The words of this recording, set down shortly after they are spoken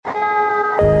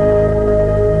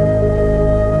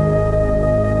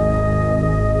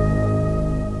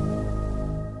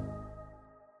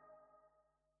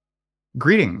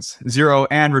Greetings, Zero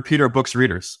and Repeater Books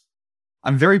readers.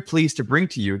 I'm very pleased to bring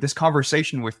to you this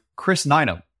conversation with Chris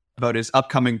Nineham about his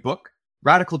upcoming book,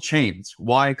 Radical Chains: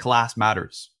 Why Class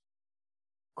Matters.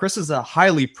 Chris is a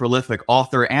highly prolific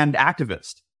author and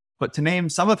activist, but to name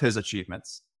some of his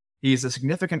achievements, he's a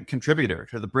significant contributor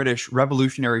to the British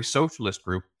revolutionary socialist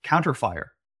group Counterfire,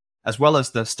 as well as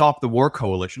the Stop the War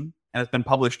Coalition, and has been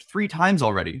published 3 times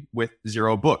already with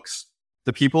Zero books: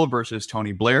 The People versus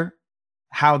Tony Blair,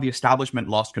 How the Establishment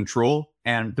Lost Control,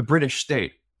 and The British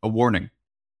State, A Warning.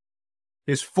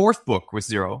 His 4th book with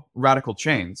Zero, Radical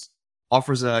Chains,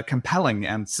 offers a compelling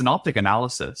and synoptic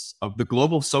analysis of the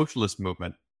global socialist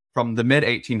movement from the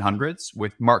mid-1800s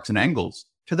with Marx and Engels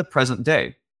to the present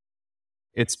day.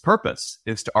 Its purpose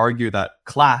is to argue that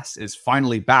class is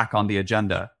finally back on the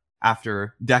agenda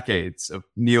after decades of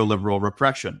neoliberal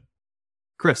repression.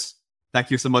 Chris,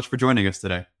 thank you so much for joining us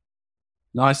today.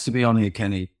 Nice to be on here,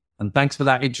 Kenny. And thanks for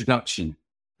that introduction.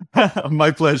 My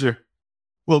pleasure.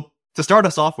 Well, to start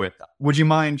us off with, would you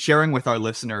mind sharing with our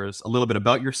listeners a little bit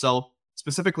about yourself,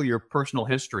 specifically your personal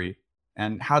history,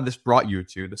 and how this brought you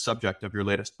to the subject of your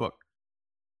latest book?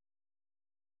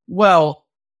 Well,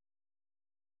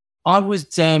 I'm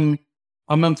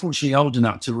unfortunately old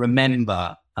enough to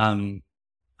remember,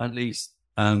 at least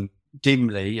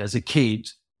dimly as a kid,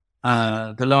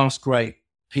 the last great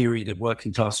period of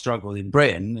working class struggle in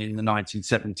Britain in the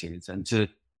 1970s, and to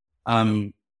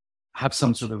have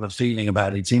some sort of a feeling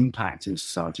about its impact in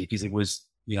society, because it was,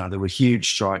 there were huge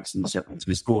strikes in the 70s.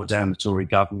 It brought down the Tory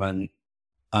government,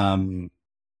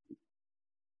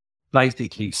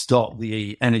 basically stopped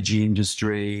the energy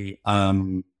industry,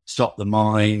 stopped the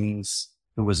mines.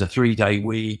 There was a 3-day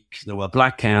week. There were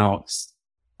blackouts.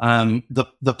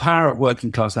 The power of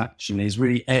working class action is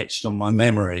really etched on my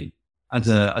memory as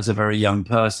a very young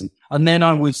person. And then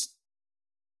I was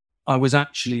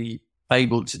actually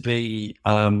able to be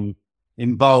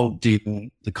involved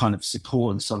in the kind of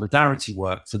support and solidarity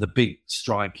work for the big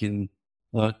strike in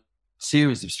a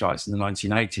series of strikes in the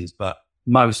 1980s, but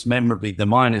most memorably the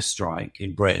miners' strike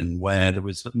in Britain, where there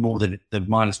was the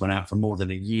miners went out for more than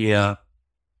a year.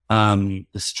 The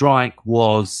strike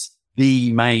was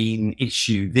the main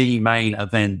issue, the main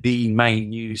event, the main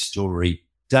news story,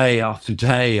 day after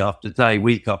day after day,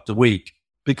 week after week,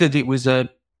 because it was a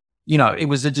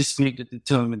dispute that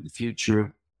determined the future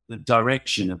of the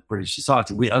direction of British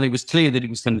society. And it was clear that it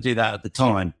was going to do that at the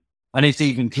time. And it's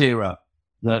even clearer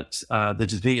that the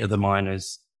defeat of the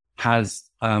miners has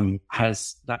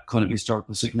that kind of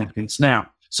historical significance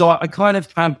now. So I kind of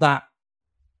have that,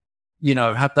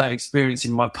 have that experience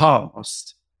in my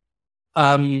past.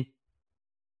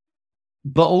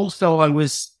 But also I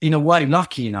was, in a way,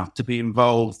 lucky enough to be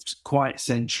involved quite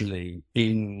centrally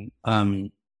in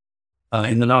the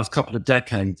last couple of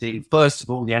decades. First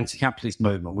of all, the anti-capitalist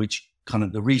movement, which kind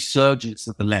of the resurgence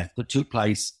of the left that took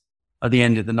place at the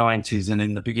end of the 90s and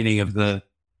in the beginning of the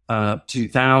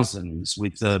 2000s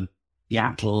with the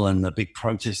Seattle and the big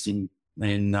protests in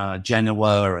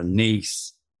Genoa and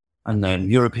Nice and the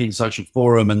European Social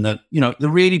Forum and the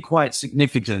really quite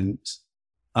significant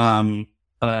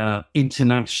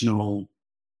international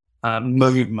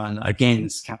movement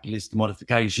against capitalist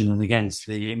commodification and against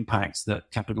the impacts that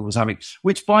capital was having,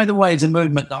 which, by the way, is a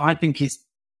movement that I think is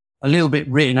a little bit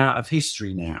written out of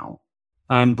history now,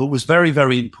 but was very,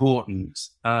 very important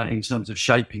in terms of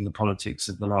shaping the politics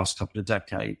of the last couple of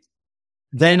decades.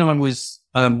 Then I was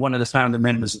one of the founder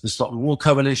members of the Stop the War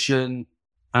Coalition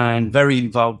and very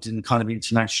involved in the kind of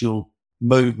international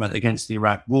movement against the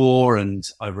Iraq War and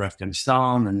over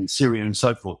Afghanistan and Syria and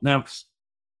so forth. Now,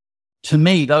 to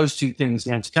me, those two things,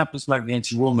 the anti-capitalist movement, the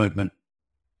anti-war movement,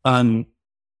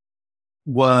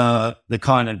 were the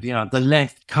kind of, the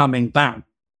left coming back,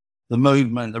 the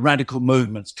movement, the radical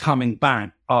movements coming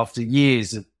back after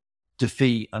years of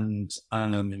defeat and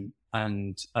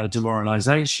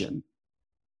demoralization.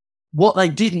 What they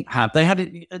didn't have, they had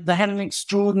an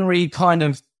extraordinary kind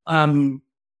of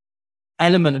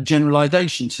element of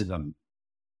generalization to them.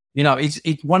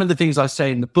 It's one of the things I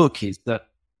say in the book is that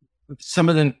some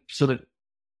of the sort of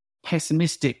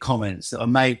pessimistic comments that are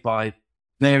made by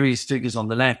various figures on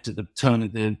the left at the turn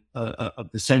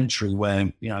of the century,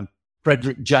 where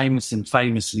Frederick Jameson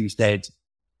famously said,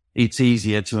 "It's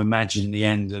easier to imagine the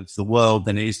end of the world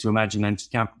than it is to imagine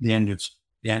the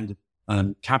end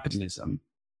of capitalism."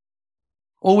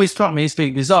 Always struck me as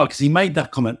being bizarre, because he made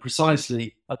that comment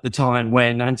precisely at the time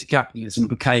when anti-capitalism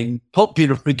became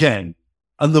popular again.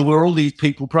 And there were all these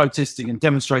people protesting and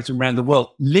demonstrating around the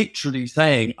world, literally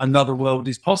saying another world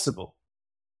is possible.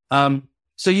 So,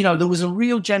 there was a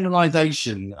real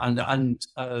generalization and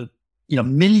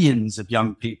millions of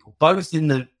young people, both in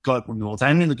the global north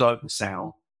and in the global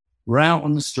south, were out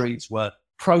on the streets, were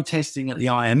protesting at the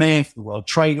IMF, the World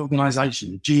Trade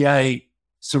Organization, the GA,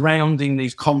 surrounding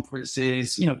these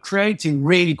conferences, creating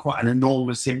really quite an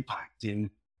enormous impact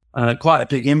quite a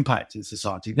big impact in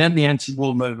society. Then the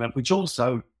anti-war movement, which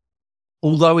also,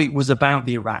 although it was about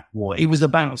the Iraq war, it was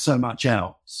about so much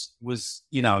else,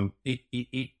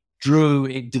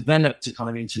 it developed a kind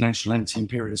of international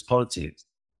anti-imperialist politics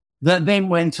that then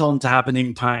went on to have an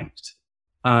impact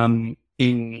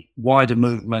in wider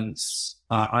movements,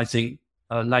 I think,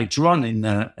 later on in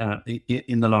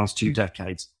the last 2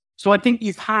 decades. So I think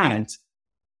you've had,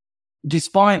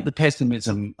 despite the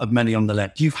pessimism of many on the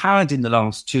left, you've had in the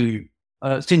last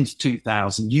since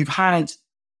 2000, you've had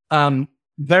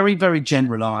very, very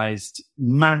generalized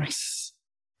mass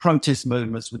protest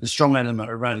movements with a strong element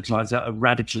of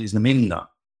radicalism in them.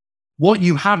 What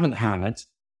you haven't had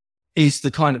is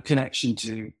the kind of connection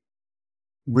to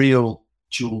real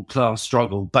dual class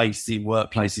struggle based in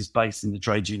workplaces, based in the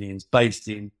trade unions, based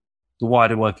in the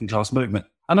wider working class movement.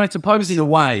 And I suppose in a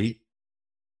way,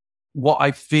 what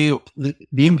I feel, the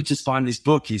impetus behind this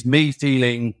book is me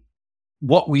feeling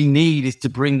what we need is to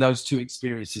bring those two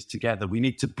experiences together. We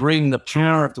need to bring the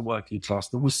power of the working class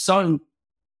that was so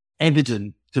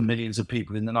evident to millions of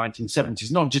people in the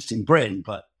 1970s, not just in Britain,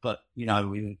 but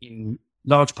in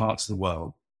large parts of the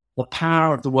world. The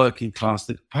power of the working class,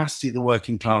 the capacity of the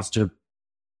working class to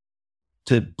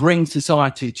bring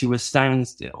society to a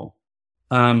standstill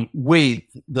with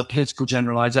the political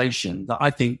generalization that I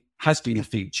think has been a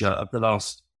feature of the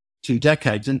last 2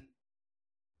 decades. And,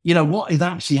 what has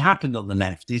actually happened on the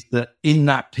left is that in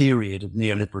that period of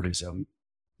neoliberalism,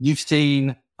 you've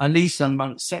seen, at least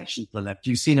amongst sections of the left,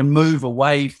 you've seen a move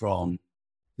away from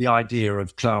the idea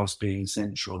of class being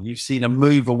central. You've seen a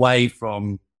move away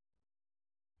from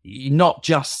not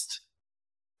just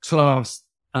class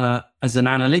as an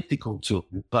analytical tool,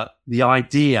 but the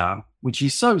idea, which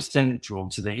is so central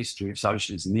to the history of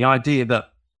socialism, the idea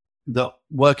that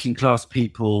working class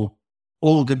people,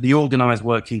 the organized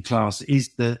working class, is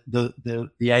the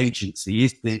agency,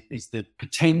 is the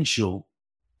potential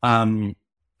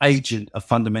agent of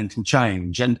fundamental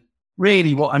change. And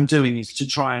really, what I'm doing is to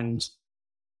try and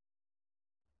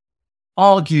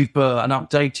argue for an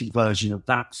updated version of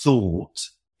that thought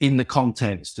in the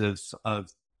context of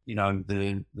the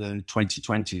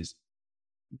 2020s.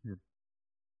 Mm-hmm.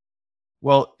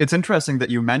 Well, it's interesting that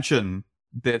you mention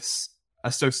this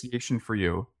association for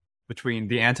you between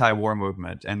the anti-war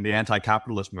movement and the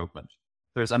anti-capitalist movement.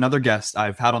 There's another guest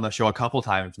I've had on the show a couple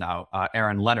times now,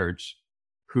 Aaron Leonard,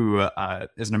 who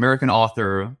is an American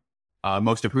author,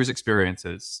 most of whose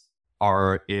experiences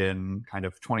are in kind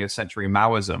of 20th century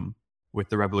Maoism with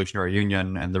the Revolutionary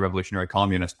Union and the Revolutionary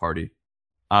Communist Party.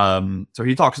 So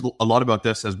he talks a lot about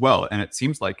this as well. And it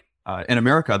seems like in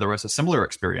America, there was a similar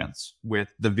experience with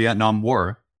the Vietnam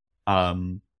War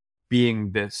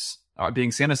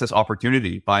being seen as this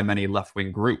opportunity by many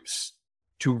left-wing groups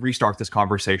to restart this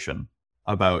conversation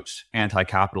about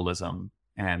anti-capitalism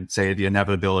and, say, the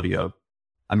inevitability of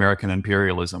American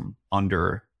imperialism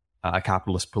under a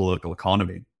capitalist political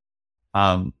economy.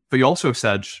 But you also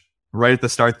said right at the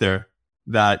start there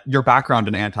that your background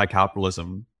in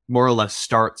anti-capitalism more or less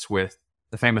starts with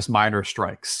the famous miners'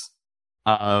 strikes.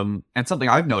 And something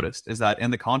I've noticed is that in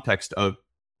the context of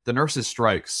the nurses'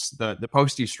 strikes, the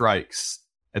postie strikes,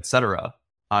 etc.,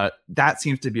 that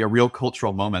seems to be a real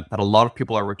cultural moment that a lot of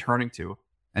people are returning to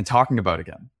and talking about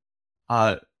again.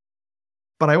 But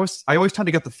I always tend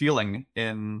to get the feeling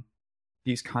in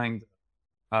these kind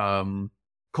of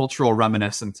cultural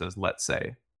reminiscences, let's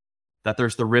say, that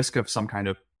there's the risk of some kind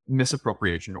of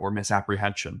misappropriation or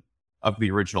misapprehension of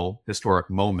the original historic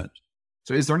moment.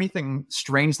 So is there anything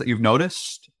strange that you've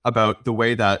noticed about the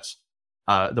way that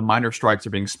the miners' strikes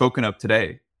are being spoken of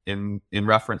today in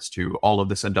reference to all of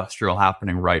this industrial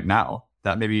happening right now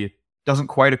that maybe doesn't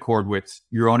quite accord with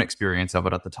your own experience of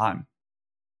it at the time?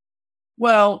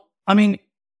 Well, I mean,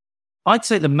 I'd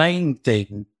say the main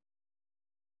thing,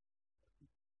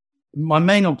 my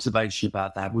main observation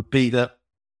about that would be that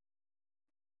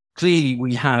clearly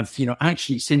we have,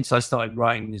 actually since I started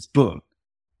writing this book,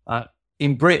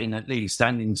 in Britain at least,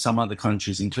 and in some other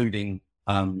countries, including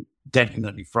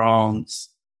definitely France,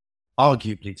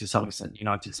 arguably to some extent the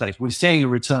United States, we're seeing a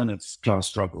return of class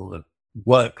struggle, of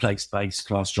workplace-based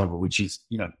class struggle, which is,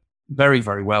 very,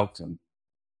 very welcome.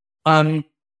 I'd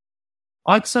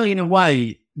say in a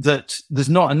way that there's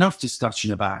not enough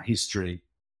discussion about history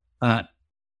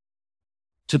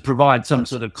to provide some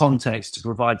sort of context, to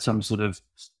provide some sort of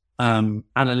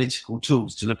analytical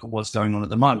tools to look at what's going on at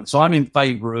the moment. So I'm in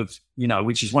favor of,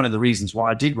 which is one of the reasons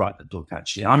why I did write the book,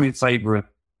 actually. I'm in favor of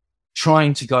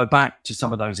trying to go back to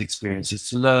some of those experiences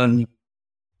to learn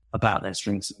about their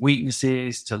strengths and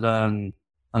weaknesses, to learn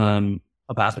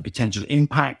about the potential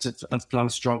impact of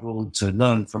class struggle, to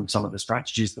learn from some of the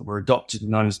strategies that were adopted in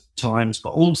those times, but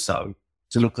also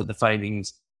to look at the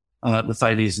failures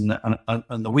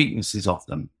and the weaknesses of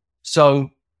them.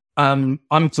 So I'm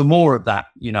for more of that,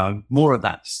 more of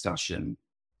that discussion.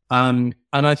 And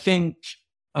I think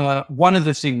one of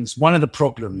the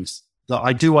problems that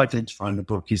I do identify in the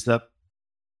book is that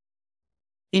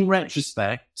in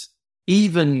retrospect,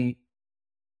 even,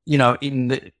 in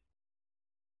the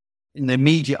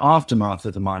immediate aftermath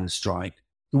of the miners' strike,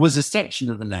 there was a section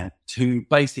of the left who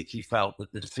basically felt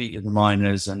that the defeat of the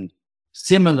miners and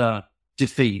similar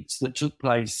defeats that took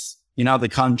place in other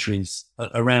countries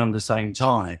around the same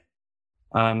time,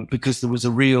 because there was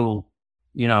a real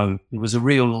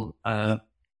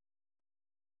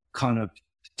kind of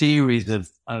series of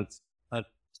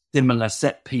similar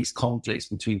set-piece conflicts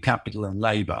between capital and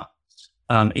labour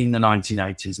in the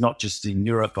 1980s, not just in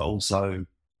Europe, but also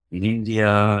in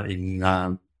India, in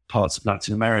parts of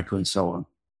Latin America and so on.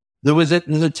 There's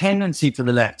a tendency for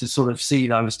the left to sort of see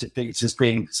those defeats as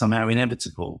being somehow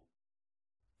inevitable.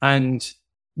 And,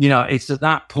 it's at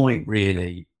that point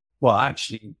really, well,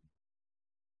 actually,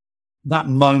 that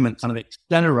moment kind of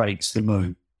accelerates the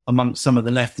move amongst some of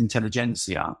the left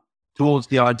intelligentsia towards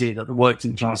the idea that the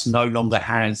working class no longer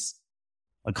has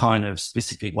a kind of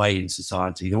specific way in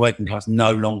society. The working class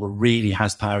no longer really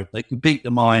has power. If they can beat the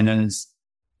miners,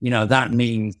 that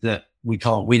means that we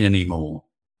can't win anymore.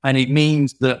 And it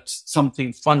means that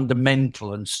something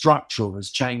fundamental and structural has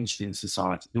changed in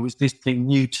society. There was this thing,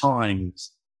 New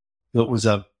Times, that was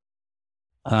a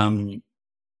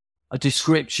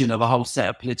description of a whole set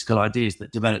of political ideas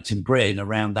that developed in Britain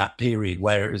around that period,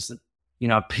 where it was,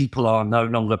 people are no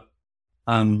longer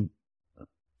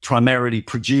primarily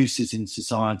producers in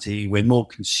society. We're more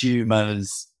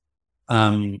consumers.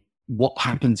 What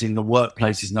happens in the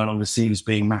workplace is no longer seen as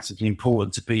being massively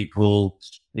important to people.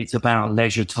 It's about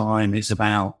leisure time. It's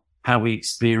about how we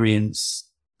experience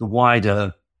the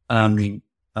wider, the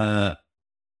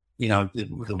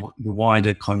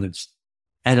wider kind of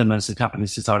elements of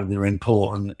capitalist society that are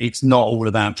important. It's not all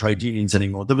about trade unions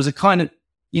anymore. There was a kind of,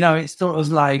 it sort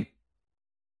of like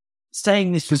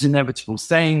saying this was inevitable,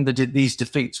 saying that these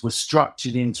defeats were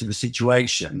structured into the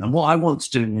situation. And what I want to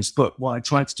do in this book, what I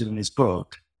try to do in this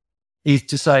book, is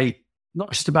to say,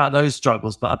 not just about those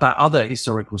struggles, but about other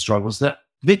historical struggles, that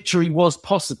victory was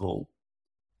possible.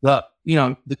 That,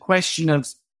 the question of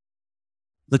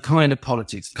the kind of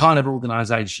politics, the kind of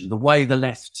organization, the way the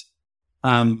left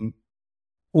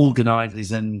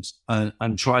organizes and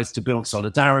tries to build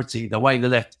solidarity, the way the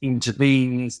left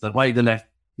intervenes, the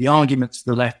arguments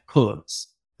the left puts,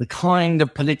 the kind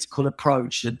of political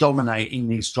approach that dominate in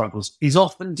these struggles is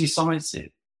often decisive,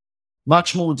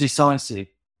 much more decisive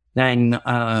than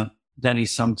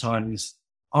is sometimes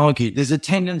argued. There's a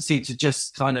tendency to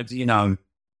just kind of,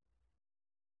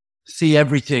 see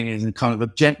everything in a kind of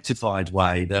objectified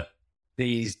way, that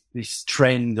this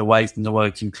trend away from the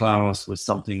working class was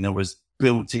something that was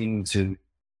built into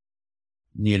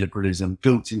neoliberalism,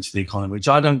 built into the economy, which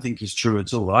I don't think is true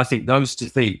at all. I think those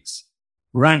defeats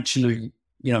were actually,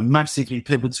 massively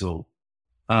pivotal,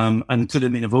 and could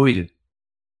have been avoided.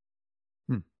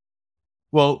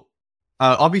 Well,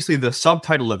 obviously the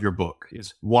subtitle of your book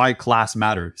is Why Class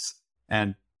Matters.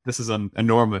 And this is an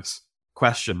enormous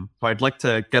question. So I'd like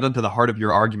to get into the heart of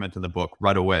your argument in the book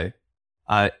right away.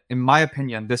 In my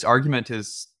opinion, this argument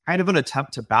is kind of an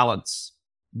attempt to balance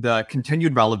the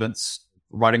continued relevance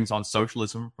of writings on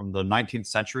socialism from the 19th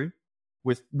century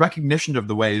with recognition of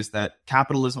the ways that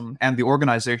capitalism and the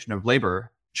organization of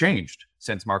labor changed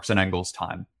since Marx and Engels'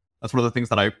 time. That's one of the things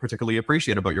that I particularly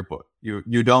appreciate about your book.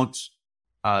 You don't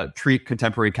treat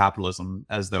contemporary capitalism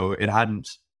as though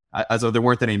there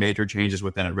weren't any major changes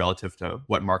within it relative to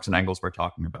what Marx and Engels were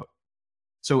talking about.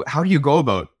 So how do you go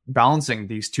about balancing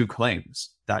these two claims,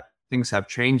 that things have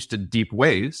changed in deep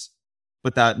ways,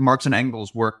 but that Marx and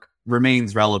Engels' work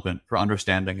remains relevant for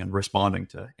understanding and responding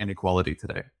to inequality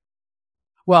today?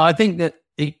 Well, I think that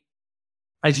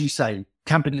as you say,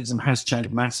 capitalism has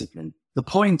changed massively. The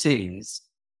point is,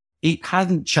 it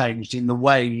hasn't changed in the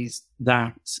ways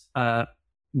that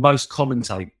most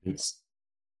commentators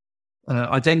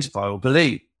identify or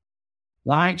believe.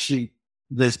 Actually,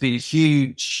 there's been a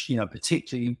huge,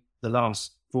 particularly the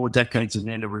last 4 decades of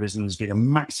neoliberalism, there's been a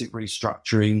massive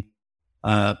restructuring.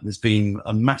 There's been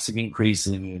a massive increase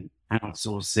in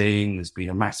outsourcing. There's been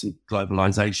a massive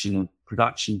globalization of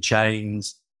production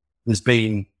chains. There's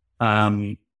been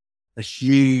a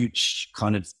huge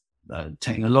kind of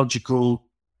technological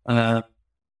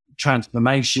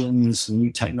transformations,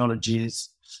 new technologies,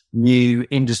 new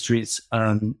industries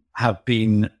have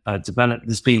been developed.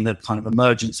 There's been the kind of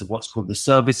emergence of what's called the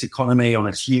service economy on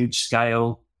a huge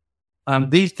scale.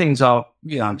 These things are,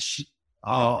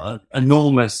 are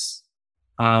enormous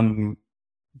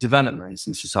developments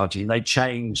in society. They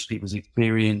change people's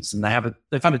experience, and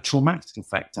they've had a traumatic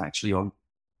effect actually on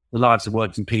the lives of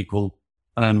working people,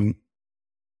 both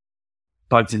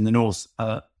in the north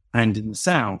and in the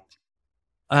south.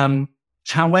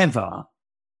 However,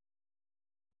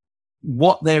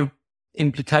 what their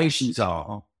implications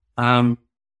are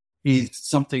is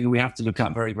something we have to look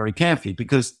at very, very carefully,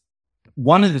 because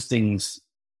one of the things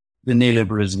the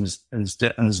neoliberalism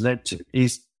has led to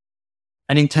is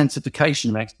an intensification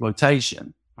of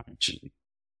exploitation, actually.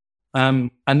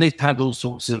 And this had all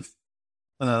sorts of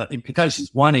implications.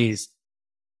 One is,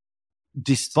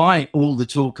 despite all the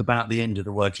talk about the end of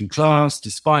the working class,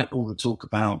 despite all the talk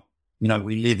about,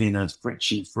 we live in a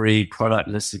friction-free,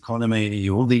 productless economy,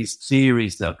 all these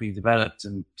theories that have been developed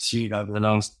and pursued over the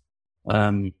last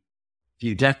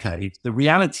few decades, the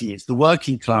reality is the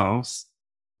working class,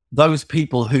 those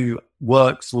people who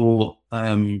work for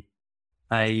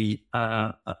a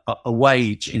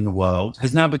wage in the world,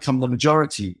 has now become the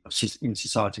majority in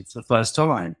society for the first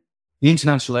time. The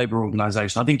International Labour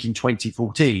Organization, I think in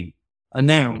 2014,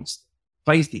 announced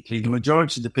basically the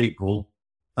majority of the people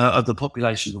of the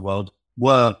population of the world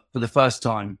were for the first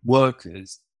time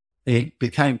workers. It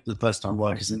became for the first time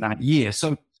workers in that year.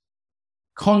 So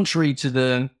contrary to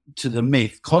the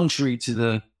myth, contrary to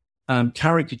the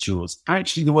caricatures,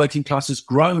 actually the working class has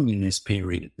grown in this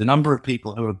period. The number of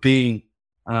people who are being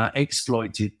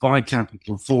exploited by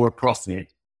capital for a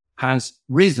profit has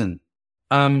risen.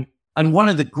 And one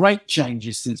of the great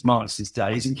changes since Marx's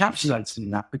day is encapsulated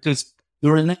in that, because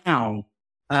there are now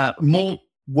more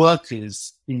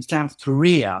workers in South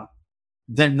Korea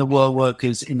than there were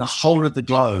workers in the whole of the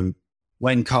globe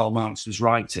when Karl Marx was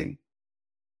writing.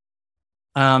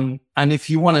 And if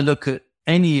you want to look at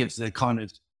any of the kind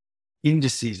of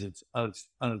indices of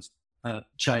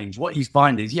change, what you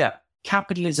find is,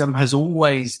 capitalism has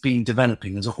always been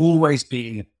developing, has always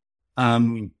been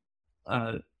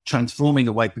transforming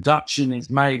the way production is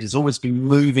made, has always been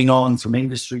moving on from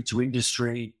industry to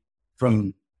industry,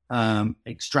 from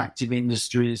extractive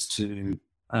industries to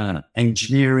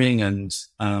engineering, and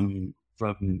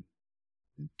from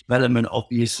development,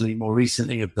 obviously, more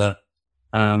recently of the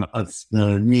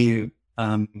new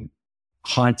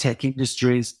high-tech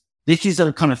industries. This is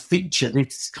a kind of feature,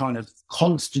 this kind of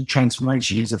constant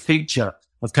transformation is a feature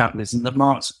of capitalism that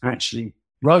Marx actually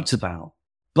wrote about.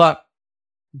 But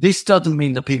this doesn't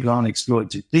mean that people aren't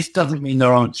exploited. This doesn't mean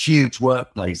there aren't huge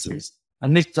workplaces.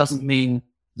 And this doesn't mean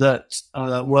that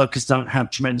workers don't have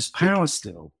tremendous power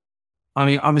still. I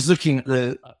mean, I was looking at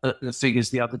the figures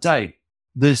the other day.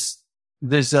 There's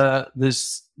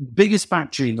biggest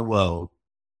factory in the world,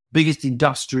 biggest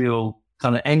industrial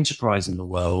kind of enterprise in the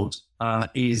world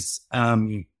is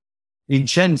in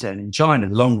Shenzhen in China,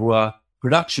 the Longhua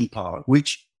production park,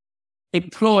 which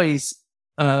employs,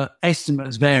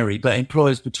 estimates vary, but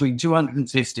employs between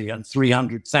 250 and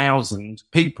 300,000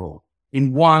 people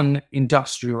in one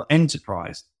industrial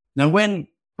enterprise. Now, when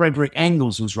Frederick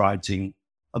Engels was writing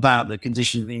about the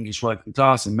condition of the English working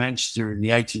class in Manchester in the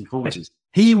 1840s,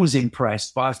 he was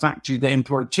impressed by a factory that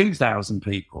employed 2,000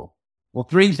 people or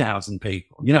 3,000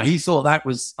 people. He thought that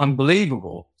was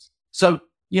unbelievable. So,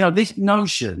 this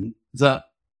notion that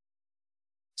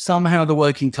somehow the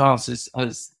working class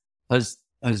has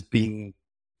been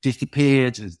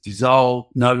disappeared, has dissolved,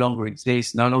 no longer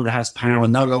exists, no longer has power,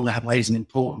 no longer plays an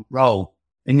important role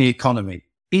in the economy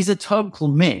is a total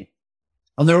myth.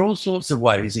 And there are all sorts of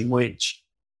ways in which,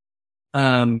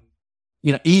 even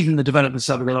the developments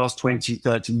over the last 20,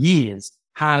 30 years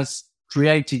has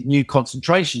created new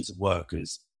concentrations of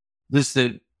workers. There's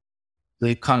the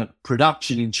kind of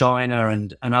production in China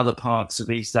and other parts of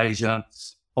East Asia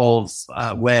of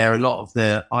where a lot of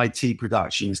the IT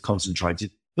production is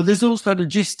concentrated. But there's also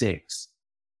logistics.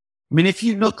 I mean, if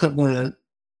you look at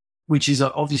which is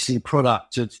obviously a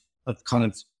product of kind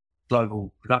of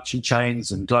global production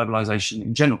chains and globalization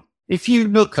in general. If you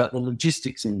look at the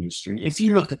logistics industry, if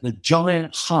you look at the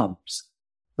giant hubs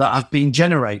that have been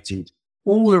generated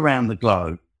all around the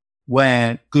globe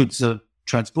where goods are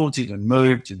transported and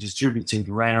moved and distributed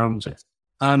around,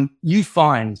 you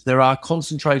find there are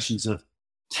concentrations of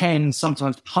 10,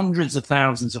 sometimes hundreds of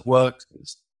thousands of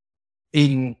workers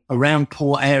around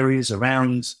port areas,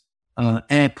 around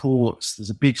airports. There's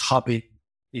a big hub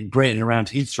in Britain around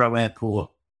Heathrow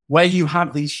Airport where you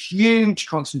have these huge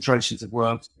concentrations of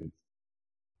workers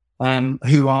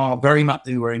who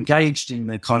are engaged in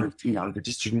the kind of, the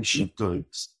distribution of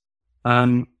goods.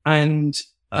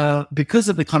 Because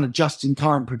of the kind of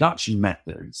just-in-time production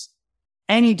methods,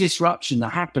 any disruption that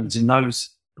happens in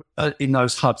those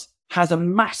hubs has a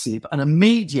massive and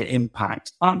immediate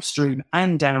impact upstream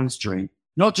and downstream,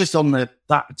 not just on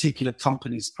that particular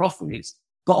company's profits,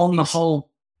 but on the whole,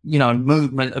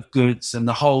 movement of goods and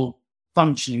the whole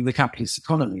functioning of the capitalist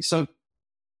economy. So,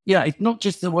 it's not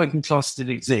just the working class still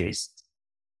exists.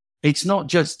 It's not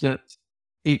just that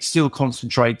it's still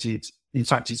concentrated. In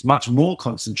fact, it's much more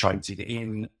concentrated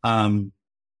in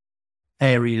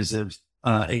areas of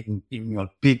in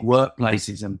big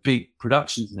workplaces and big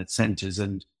production centres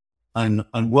and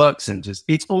work centres.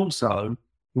 It's also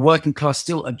the working class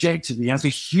still objectively has a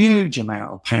huge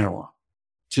amount of power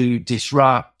to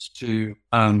disrupt, to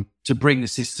bring the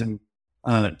system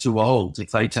to a halt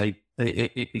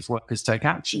if workers take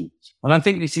action. And I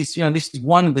think this is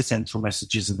one of the central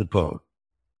messages of the book.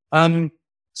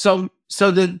 So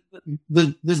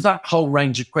there's that whole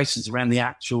range of questions around the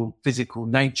actual physical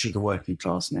nature of the working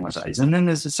class nowadays. And then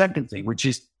there's the second thing, which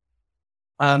is,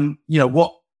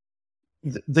 what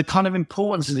the kind of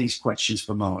importance of these questions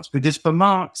for Marx. Because for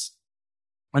Marx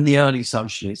and the early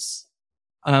socialists,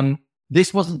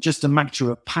 this wasn't just a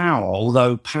matter of power,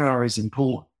 although power is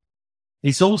important.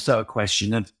 It's also a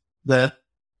question of the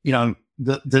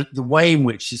way in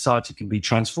which society can be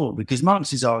transformed. Because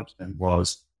Marx's argument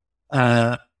was,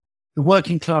 the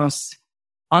working class,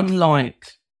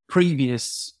 unlike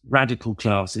previous radical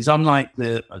classes, unlike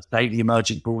the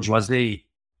emergent bourgeoisie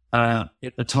at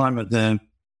the time of the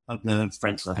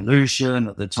French Revolution,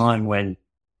 at the time when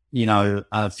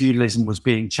feudalism was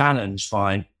being challenged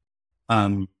by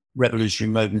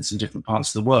revolutionary movements in different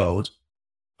parts of the world.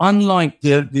 Unlike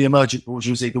the emergent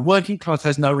bourgeoisie, the working class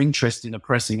has no interest in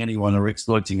oppressing anyone or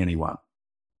exploiting anyone.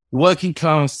 The working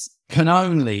class can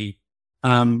only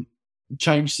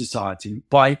change society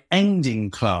by ending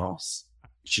class,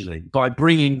 actually, by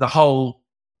bringing the whole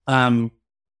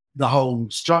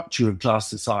structure of class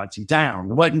society down.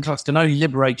 The working class can only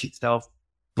liberate itself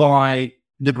by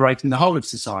liberating the whole of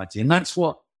society. And that's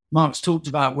what Marx talked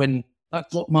about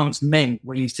that's what Marx meant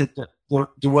when he said that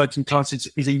the working class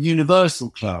is a universal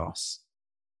class.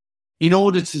 In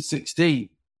order to succeed,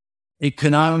 it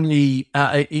can only,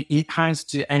 it has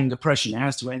to end oppression. It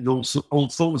has to end all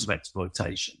forms of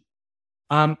exploitation.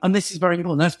 And this is very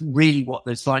important. That's really what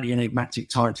the slightly enigmatic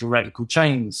title Radical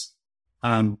Chains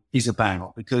is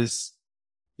about, because,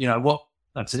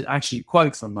 that's actually a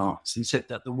quote from Marx. He said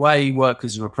that the way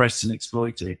workers are oppressed and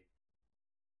exploited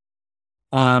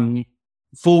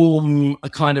form a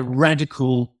kind of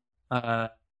radical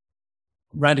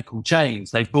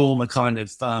chains. They form a kind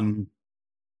of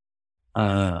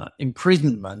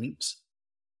imprisonment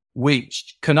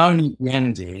which can only be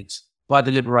ended by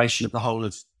the liberation of the whole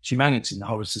of humanity and the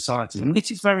whole of society. And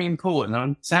this is very important.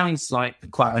 And it sounds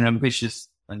like quite an ambitious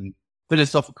and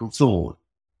philosophical thought,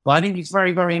 but I think it's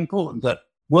very, very important that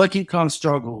working class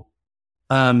struggle,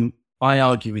 I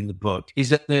argue in the book,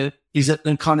 is at the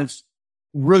kind of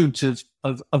root of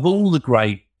all the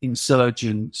great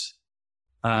insurgent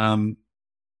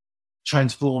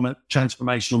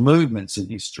transformational movements in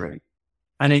history.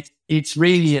 And it's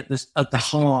really at the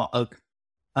heart of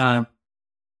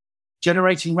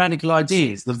generating radical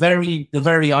ideas. The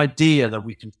very idea that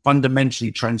we can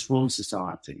fundamentally transform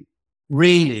society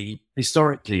really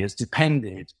historically has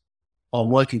depended on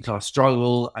working class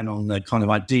struggle and on the kind of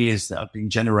ideas that have been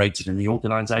generated in the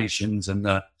organizations and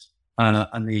the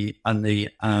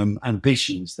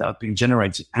ambitions that have been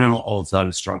generated out of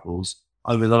those struggles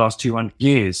over the last 200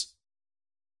 years.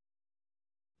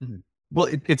 Mm-hmm. Well,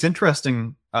 it's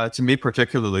interesting to me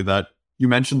particularly that you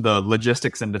mentioned the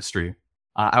logistics industry.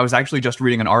 I was actually just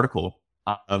reading an article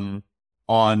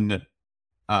on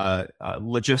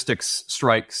logistics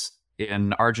strikes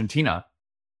in Argentina,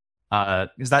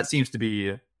 because that seems to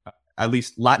be, at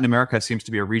least Latin America seems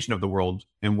to be a region of the world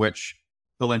in which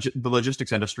the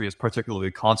logistics industry is particularly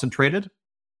concentrated,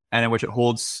 and in which it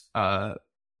holds a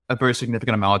very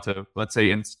significant amount of, let's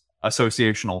say,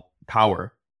 associational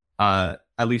power.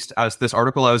 At least as this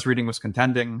article I was reading was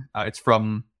contending. It's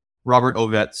from Robert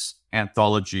Ovet's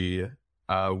anthology,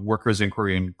 Workers'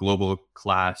 Inquiry in Global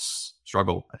Class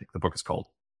Struggle, I think the book is called.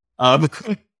 One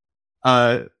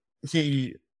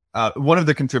of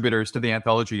the contributors to the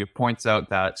anthology points out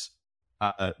that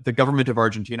the government of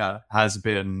Argentina has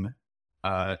been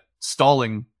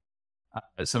stalling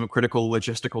some critical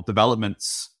logistical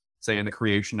developments, say in the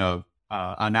creation of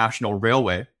a national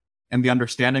railway, and the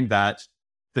understanding that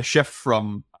the shift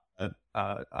from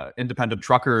independent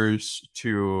truckers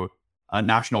to a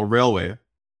national railway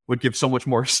would give so much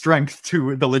more strength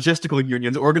to the logistical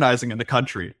unions organizing in the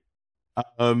country.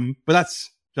 But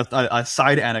that's just a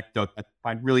side anecdote that I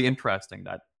find really interesting,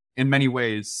 that in many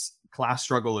ways, class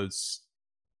struggle is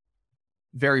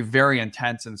very, very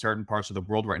intense in certain parts of the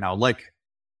world right now, like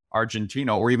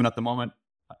Argentina, or even at the moment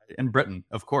in Britain,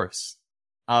 of course.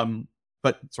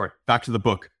 But sorry, back to the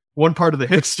book. One part of the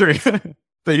history that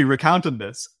you recount in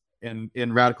this, in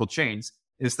Radical Chains,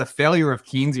 is the failure of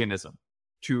Keynesianism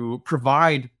to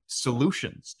provide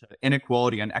solutions to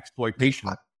inequality and exploitation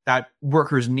that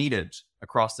workers needed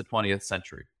across the 20th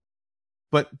century.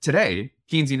 But today,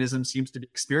 Keynesianism seems to be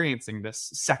experiencing this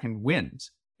second wind.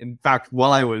 In fact,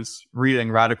 while I was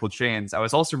reading Radical Chains, I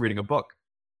was also reading a book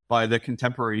by the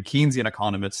contemporary Keynesian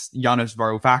economist Yanis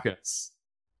Varoufakis.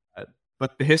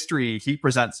 But the history he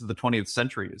presents of the 20th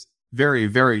century is very,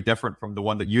 very different from the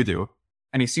one that you do.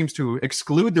 And he seems to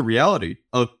exclude the reality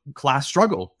of class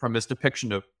struggle from his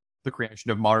depiction of the creation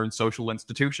of modern social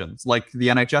institutions, like the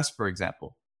NHS, for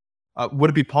example.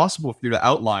 Would it be possible for you to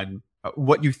outline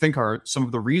what you think are some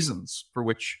of the reasons for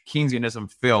which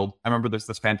Keynesianism failed? I remember there's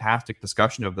this fantastic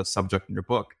discussion of this subject in your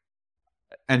book.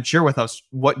 And share with us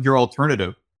what your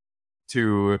alternative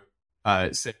to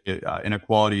say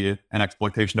inequality and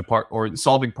exploitation apart, or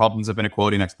solving problems of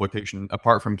inequality and exploitation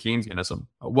apart from Keynesianism.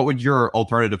 What would your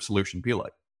alternative solution be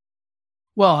like?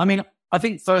 Well, I mean, I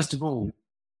think first of all,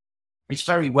 it's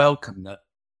very welcome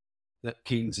that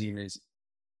Keynesianism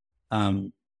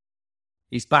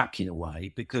is back in a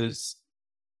way, because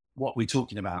what we're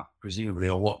talking about, presumably,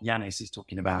 or what Yanis is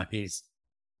talking about, is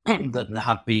that there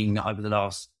have been, over the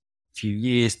last few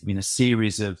years, been a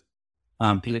series of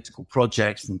political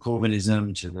projects, from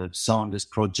Corbynism to the Sanders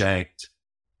project.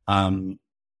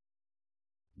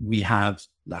 We have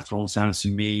La France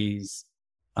Insoumise,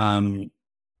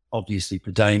 obviously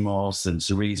Podemos and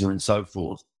Syriza and so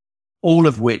forth, all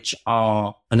of which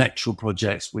are electoral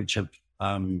projects which have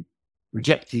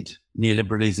rejected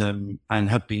neoliberalism and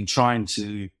have been trying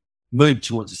to move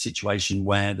towards a situation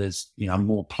where there's,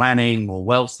 more planning, more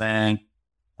welfare,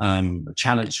 a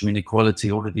challenge to inequality,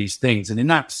 all of these things. And in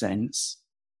that sense,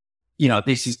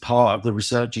 this is part of the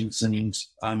resurgence and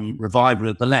revival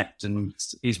of the left, and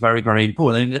is very, very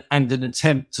important, and an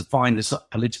attempt to find this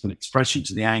political expression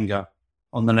to the anger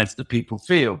on the left that people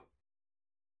feel.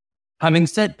 Having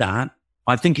said that,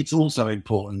 I think it's also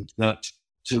important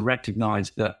to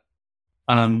recognise that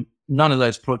none of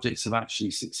those projects have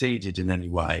actually succeeded in any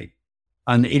way.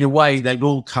 And in a way, they've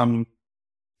all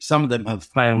some of them have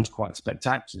failed quite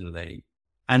spectacularly.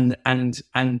 And I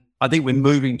think we're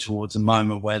moving towards a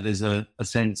moment where there's a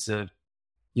sense of,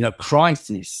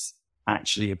 crisis,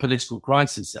 actually, a political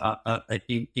crisis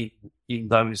in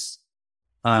those,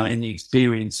 in the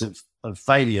experience of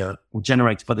failure, or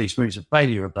generated by the experience of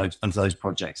failure of those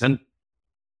projects. And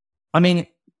I mean,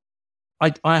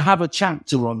 I have a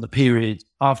chapter on the period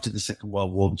after the Second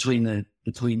World War, between the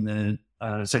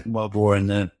Second World War and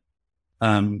the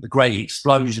great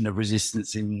explosion of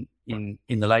resistance in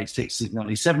the late 60s and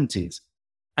early 70s.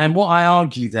 And what I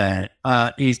argue there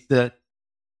is that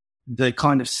the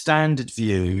kind of standard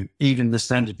view, even the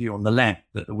standard view on the left,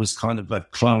 that there was kind of a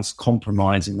class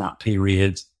compromise in that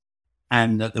period,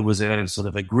 and that there was a sort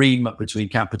of agreement between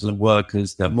capital and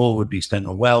workers that more would be spent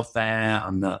on welfare,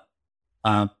 and that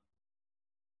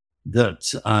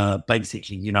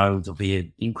basically, there'll be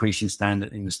an increase in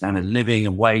the standard of living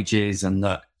and wages, and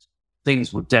that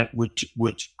things would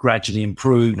gradually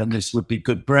improve, and this would be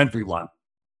good for everyone.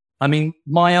 I mean,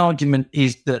 my argument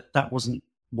is that wasn't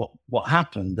what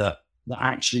happened. That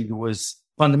actually there was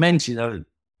fundamentally, though,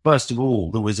 first of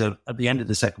all, there was at the end of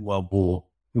the Second World War,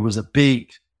 there was a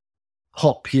big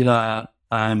popular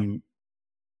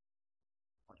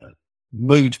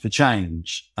mood for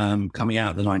change coming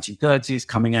out of the 1930s,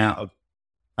 coming out of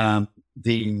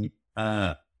the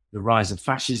rise of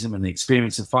fascism and the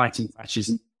experience of fighting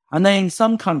fascism. And then in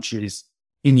some countries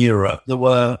in Europe, there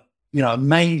were,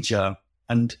 major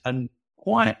and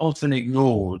quite often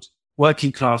ignored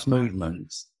working class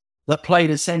movements that played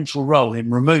a central role in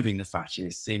removing the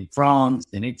fascists in France,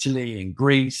 in Italy, in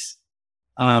Greece.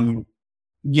 The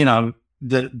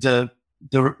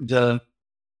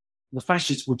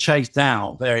fascists were chased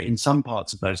out there in some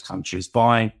parts of those countries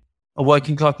by a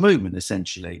working class movement,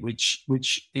 essentially, which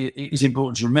is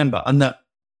important to remember. And that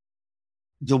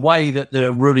the way that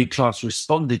the ruling class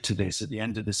responded to this at the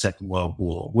end of the Second World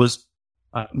War was,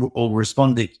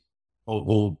 the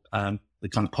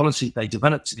kind of policies they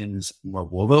developed in the Second World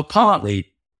War were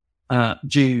partly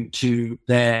due to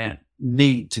their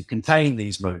need to contain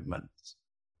these movements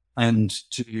and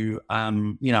to,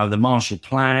 the Marshall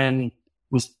Plan,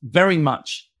 was very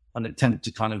much an attempt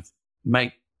to kind of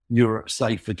make Europe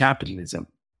safe for capitalism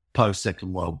post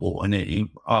Second World War and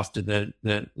after the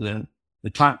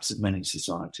collapse of many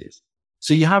societies.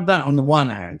 So you have that on the one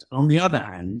hand. On the other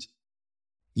hand,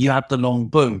 you have the long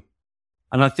boom.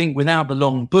 And I think without the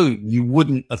long boom, you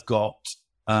wouldn't have got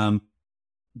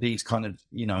these kind of,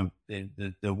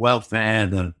 the welfare,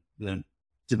 the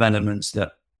developments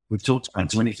that we've talked about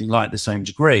to anything like the same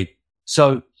degree.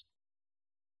 So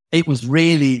it was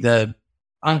really the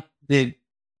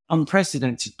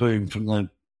unprecedented boom from the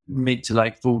mid to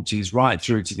late 40s right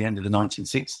through to the end of the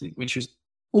 1960s, which was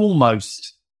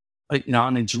almost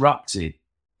uninterrupted,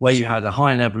 where you had a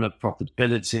high level of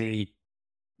profitability,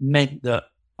 meant that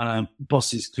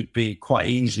bosses could be quite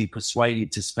easily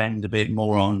persuaded to spend a bit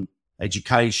more on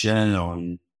education,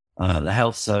 on the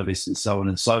health service, and so on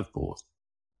and so forth.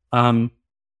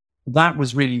 That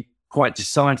was really quite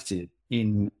decisive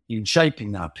in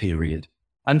shaping that period.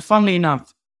 And funnily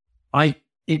enough,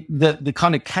 the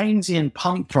kind of Keynesian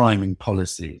pump priming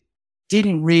policy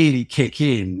didn't really kick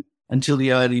in until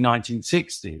the early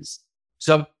 1960s.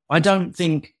 So I don't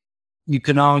think you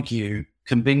can argue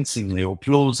convincingly or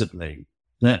plausibly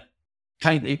that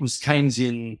it was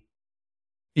Keynesian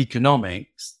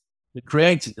economics that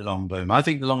created the long boom. I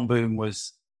think the long boom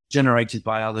was generated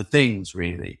by other things,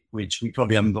 really, which we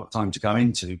probably haven't got time to go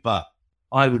into, but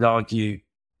I would argue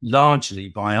largely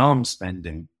by arms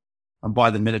spending and by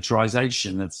the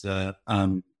militarization of the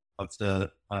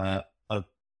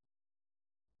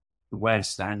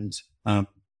West and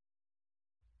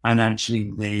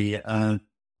actually the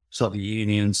Soviet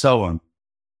Union and so on.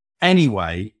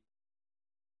 Anyway,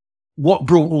 what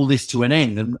brought all this to an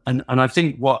end? And I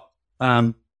think what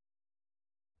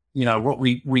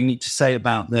we need to say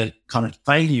about the kind of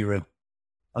failure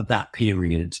of that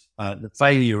period, the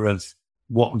failure of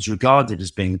what was regarded as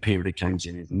being the period of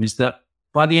Keynesianism, is that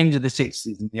by the end of the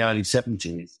 60s and the early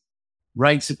 70s,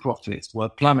 rates of profits were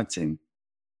plummeting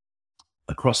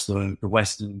across the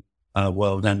Western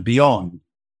world and beyond.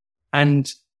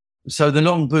 And so the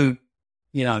long boom,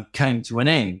 came to an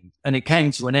end, and it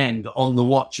came to an end on the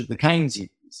watch of the Keynesians.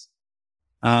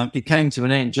 It came to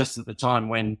an end just at the time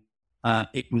when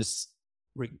it was,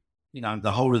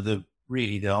 the whole of the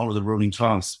ruling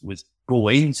class was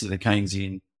brought into the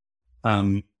Keynesian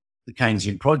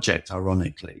project,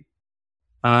 ironically.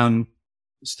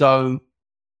 So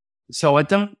I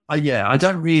don't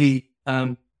really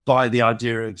buy the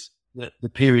idea of the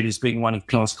period as being one of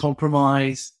class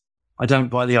compromise. I don't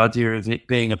buy the idea of it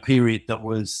being a period that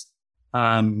was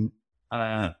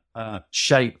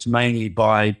shaped mainly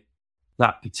by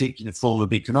that particular form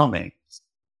of economics.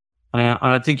 And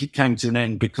I think it came to an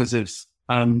end because of,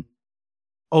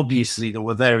 obviously there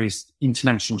were various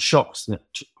international shocks that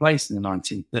took place in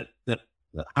that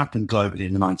happened globally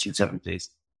in the 1970s.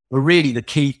 But really the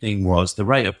key thing was the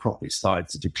rate of profit started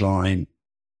to decline.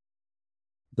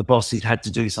 The bosses had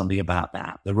to do something about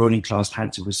that. The ruling class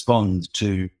had to respond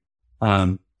to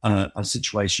a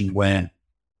situation where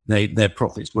their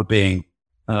profits were being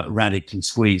radically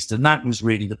squeezed. And that was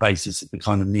really the basis of the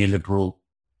kind of neoliberal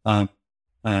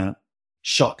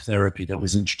shock therapy that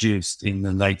was introduced in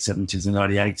the late 70s and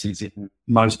early 80s in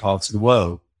most parts of the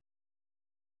world.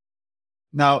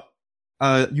 Now,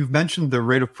 you've mentioned the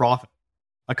rate of profit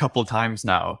a couple of times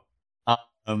now.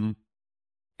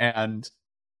 And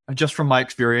just from my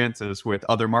experiences with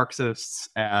other Marxists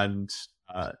and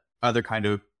other kind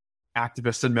of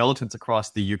activists and militants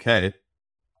across the UK,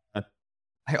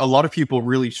 a lot of people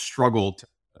really struggle to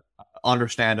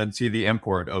understand and see the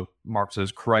import of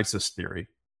Marx's crisis theory.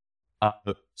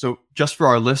 So just for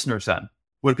our listeners then,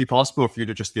 would it be possible for you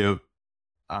to just give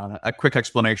a quick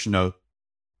explanation of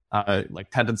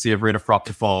tendency of rate of profit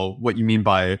to fall, what you mean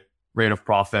by rate of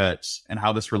profit, and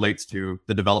how this relates to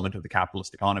the development of the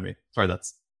capitalist economy? Sorry,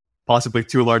 that's possibly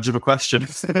too large of a question.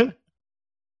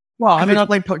 Well,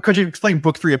 could you explain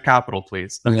Book 3 of Capital,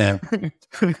 please? Yeah.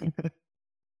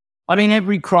 I mean,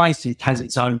 every crisis has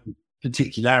its own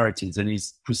particularities and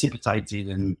is precipitated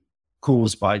and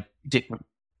caused by different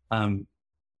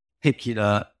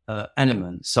particular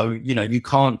elements. So, you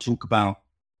can't talk about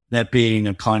there being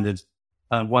a kind of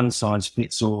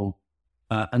one-size-fits-all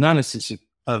analysis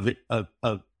of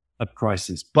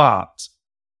crisis, but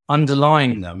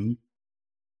underlying them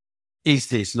is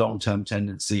this long-term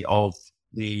tendency of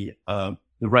the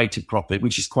rate of profit,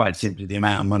 which is quite simply the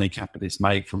amount of money capitalists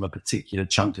make from a particular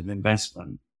chunk of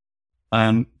investment,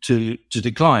 to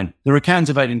decline. There are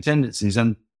countervailing tendencies,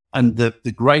 and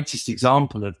the greatest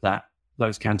example of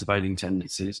those countervailing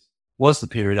tendencies was the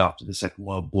period after the Second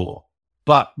World War.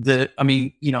 But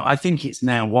I think it's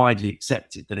now widely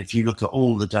accepted that if you look at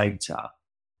all the data,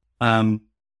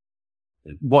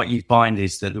 what you find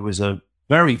is that there was a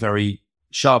very, very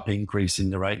sharp increase in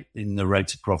the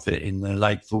rate of profit in the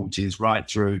late 40s right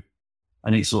through,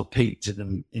 and it sort of peaked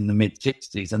in the mid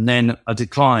 60s, and then a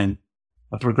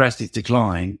progressive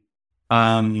decline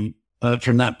from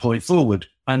that point forward.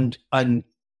 And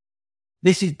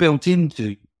this is built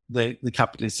into the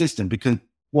capitalist system, because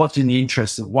what's in the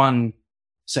interest of one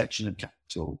section of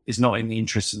capital is not in the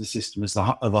interest of the system as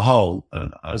a whole,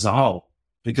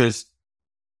 because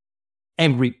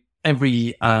every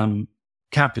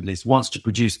capitalist wants to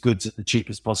produce goods at the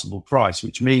cheapest possible price,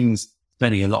 which means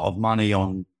spending a lot of money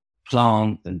on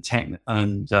plant and tech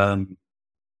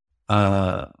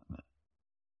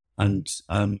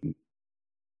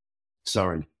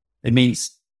it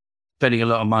means spending a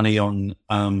lot of money on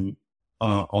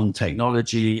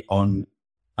technology, on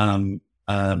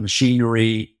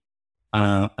machinery,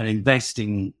 and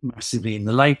investing massively in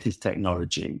the latest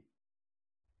technology.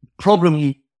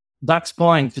 Problem, that's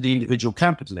fine for the individual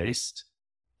capitalist,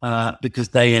 because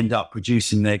they end up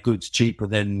producing their goods cheaper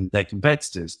than their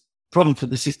competitors. Problem for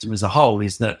the system as a whole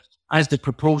is that as the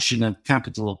proportion of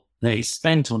capital that is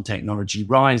spent on technology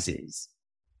rises,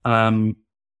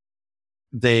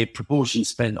 the proportion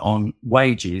spent on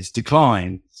wages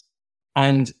declines.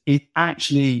 And it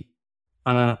actually,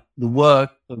 the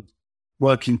work of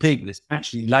working people is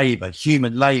actually labor,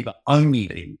 human labor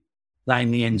only, that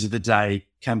in the end of the day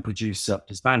can produce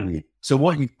surplus value. So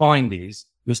what you find is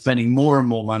you're spending more and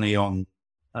more money on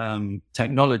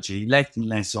technology, less and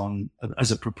less on,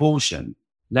 as a proportion,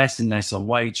 less and less on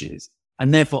wages.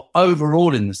 And therefore,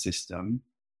 overall in the system,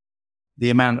 the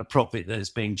amount of profit that is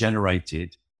being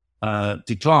generated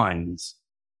declines.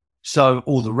 So,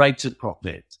 or the rate of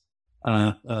profit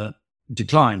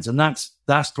declines. And that's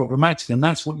problematic. And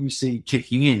that's what you see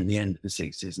kicking in at the end of the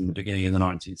 60s and the beginning of the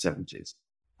 1970s.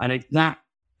 And it's that,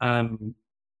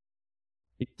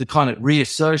 the kind of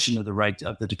reassertion of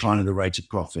the decline of the rate of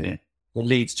profit that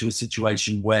leads to a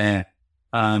situation where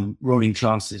ruling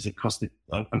classes across the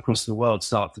world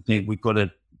start to think we've got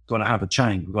to have a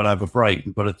change, we've got to have a break,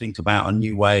 we've got to think about a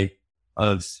new way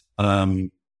of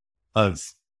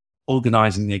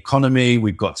organizing the economy.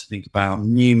 We've got to think about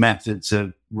new methods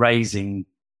of raising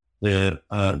the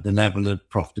level of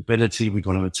profitability. We've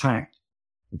got to attack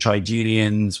the trade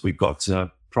unions. We've got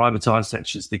to privatize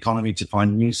sections of the economy to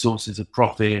find new sources of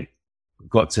profit. We've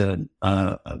got to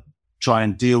try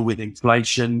and deal with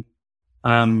inflation.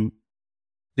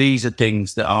 These are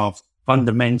things that are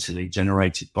fundamentally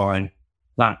generated by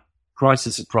that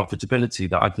crisis of profitability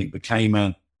that I think became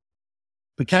a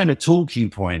talking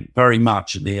point very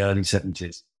much in the early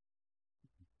 70s.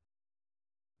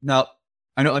 Now,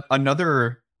 I know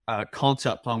another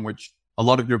concept on which a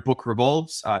lot of your book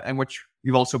revolves, and which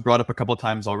you've also brought up a couple of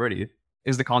times already,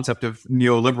 is the concept of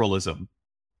neoliberalism.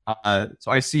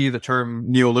 So I see the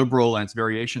term neoliberal and its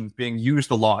variations being used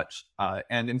a lot,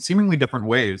 and in seemingly different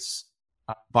ways,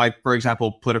 by, for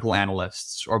example, political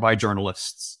analysts or by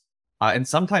journalists. And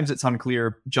sometimes it's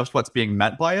unclear just what's being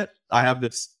meant by it. I have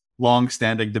this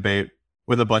long-standing debate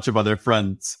with a bunch of other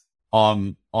friends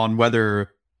on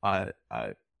whether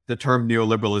the term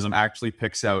neoliberalism actually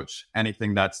picks out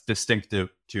anything that's distinctive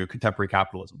to contemporary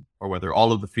capitalism, or whether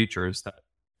all of the features that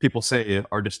people say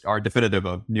are definitive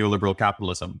of neoliberal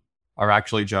capitalism are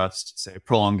actually just, say,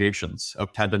 prolongations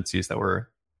of tendencies that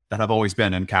have always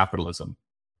been in capitalism.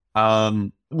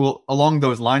 Well, along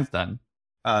those lines, then,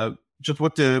 just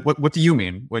what do you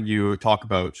mean when you talk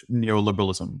about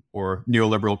neoliberalism or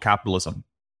neoliberal capitalism?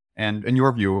 And in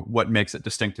your view, what makes it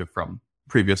distinctive from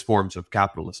previous forms of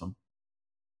capitalism?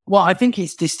 Well, I think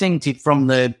it's distinctive from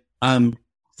the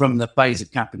phase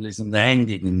of capitalism that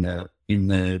ended in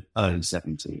the early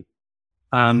 70s.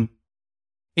 In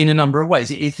a number of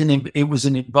ways, it was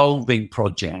an evolving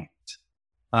project,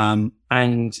 and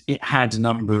it has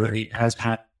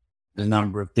had a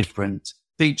number of different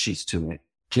features to it.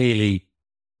 Clearly,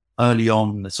 early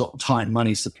on, the sort of tight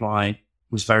money supply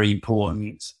was very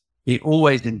important. It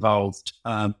always involved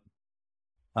a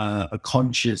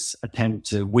conscious attempt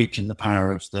to weaken the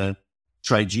power of the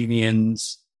trade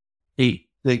unions. The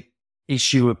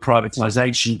issue of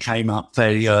privatization came up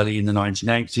fairly early in the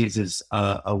 1980s as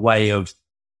a way of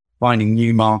finding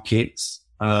new markets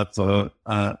for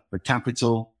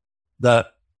capital. The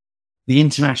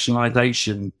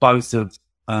internationalization, both of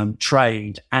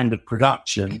trade and of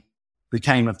production,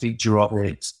 became a feature of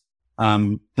it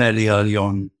fairly early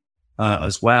on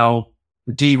as well.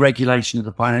 The deregulation of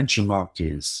the financial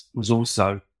markets was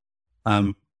also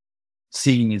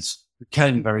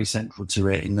became very central to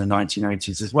it in the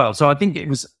 1980s as well. So I think it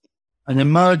was an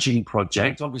emerging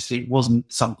project. Obviously, it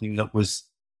wasn't something that was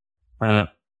that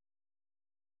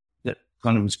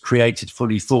kind of was created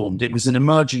fully formed. It was an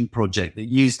emerging project that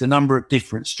used a number of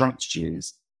different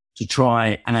strategies to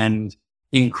try and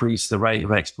increase the rate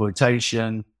of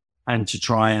exploitation and to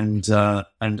try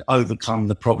and overcome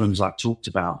the problems I've talked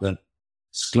about, the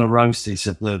sclerosis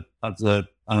of the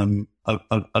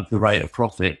rate of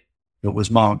profit that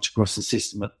was marked across the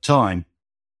system at the time.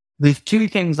 There's two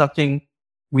things I think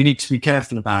we need to be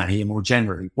careful about here more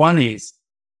generally. One is,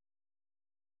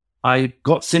 I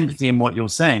got sympathy in what you're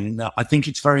saying. That I think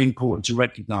it's very important to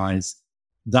recognize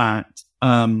that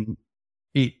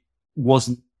it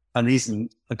wasn't and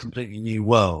isn't a completely new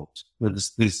world.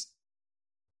 There's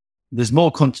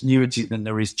more continuity than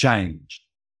there is change.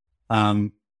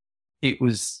 It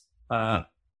was a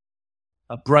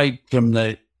break from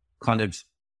the kind of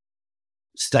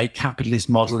state capitalist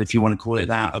model, if you want to call it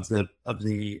that, of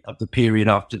the period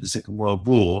after the Second World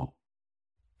War.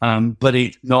 But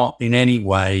it's not in any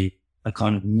way a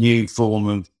kind of new form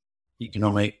of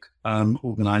economic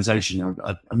organization, or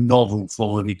a novel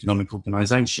form of economic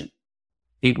organization.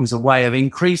 It was a way of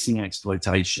increasing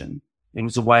exploitation. It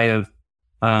was a way of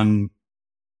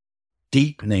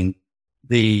deepening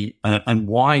and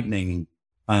widening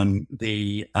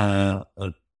the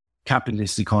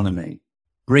capitalist economy,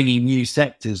 bringing new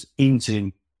sectors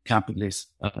into capitalist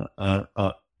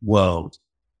world.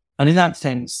 And in that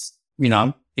sense,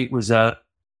 it was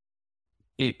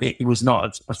it was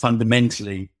not a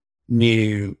fundamentally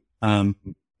new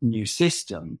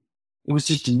system. It was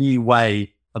just a new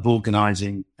way of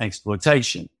organizing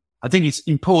exploitation. I think it's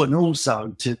important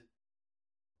also to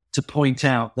point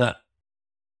out that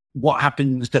what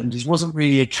happened in the 70s wasn't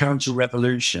really a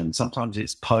counter-revolution. Sometimes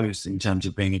it's posed in terms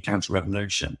of being a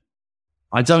counter-revolution.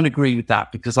 I don't agree with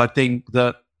that, because I think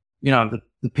that, the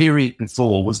period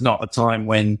before was not a time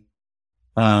when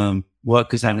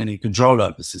workers had any control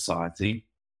over society.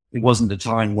 It wasn't a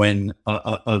time when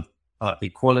of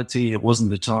equality. It wasn't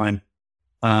the time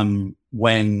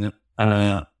when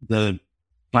the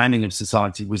planning of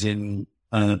society was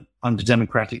under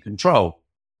democratic control.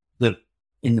 That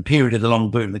in the period of the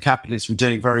long boom, the capitalists were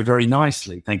doing very, very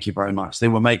nicely. Thank you very much. They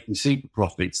were making super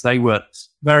profits. They were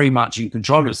very much in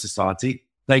control of society.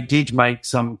 They did make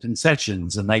some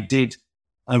concessions, and they did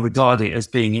regard it as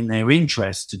being in their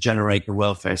interest to generate a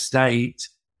welfare state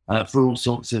for all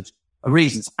sorts of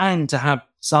reasons, and to have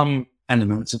some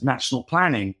elements of national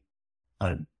planning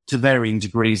to varying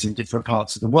degrees in different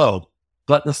parts of the world.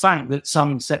 But the fact that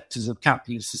some sectors of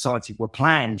capitalist society were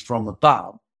planned from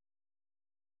above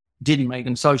didn't make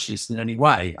them socialist in any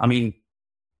way. I mean,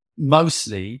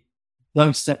 mostly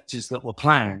those sectors that were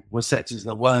planned were sectors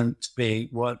that weren't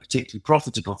particularly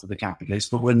profitable for the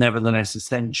capitalists, but were nevertheless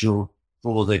essential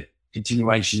for the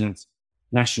continuation of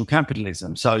national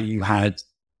capitalism. So you had,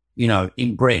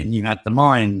 in Britain, you had the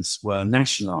mines were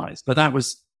nationalized, but that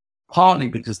was partly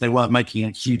because they weren't making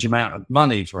a huge amount of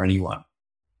money for anyone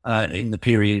in the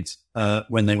period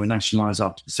when they were nationalized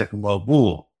after the Second World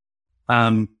War.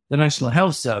 The National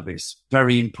Health Service,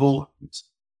 very important.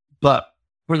 But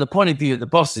from the point of view of the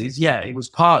bosses, it was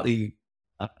partly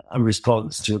a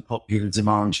response to a popular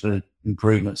demand for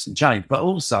improvements and change, but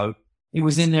also it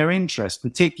was in their interest,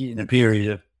 particularly in a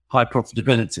period of high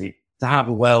profitability, to have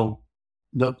a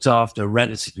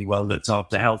relatively well looked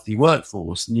after, healthy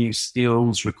workforce. New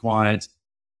skills required,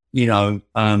 a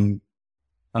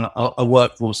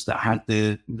workforce that had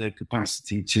the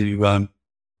capacity to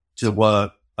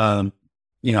work,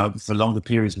 for longer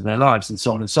periods of their lives, and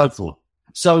so on and so forth.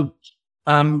 So,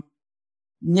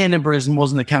 neoliberalism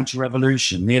wasn't a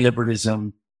counter-revolution.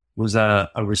 Neoliberalism was a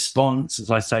response,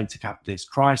 as I say, to capitalist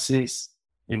crisis.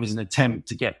 It was an attempt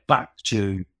to get back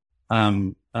to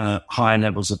higher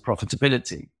levels of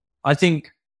profitability. I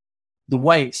think the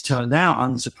way it's turned out,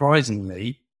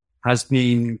 unsurprisingly, has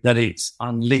been that it's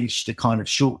unleashed a kind of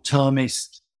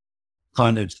short-termist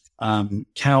kind of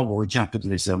cowboy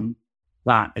capitalism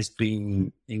that has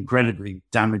been incredibly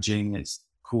damaging. It's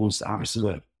caused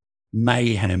absolute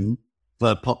mayhem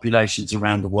for populations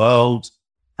around the world.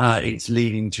 It's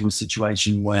leading to a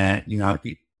situation where,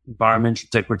 environmental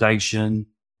degradation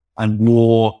and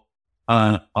war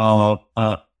are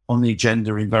on the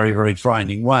agenda in very, very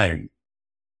frightening way.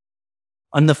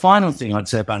 And the final thing I'd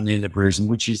say about neoliberalism,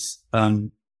 which is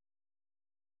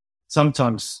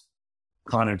sometimes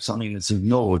kind of something that's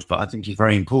ignored, but I think is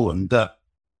very important, that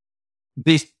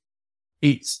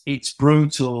it's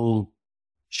brutal,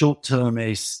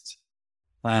 short-termist,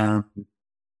 kind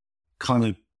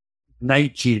of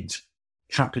naked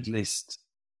capitalist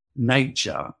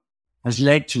nature has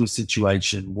led to a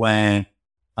situation where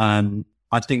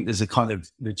I think there's a kind of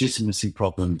legitimacy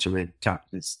problem to the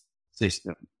capitalist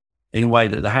system in a way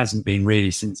that there hasn't been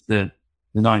really since the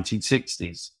the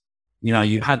 1960s. You know,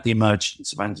 you had the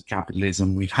emergence of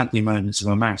anti-capitalism. We've had the emergence of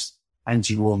a mass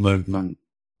anti-war movement.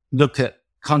 Look at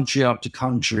country after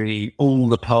country, all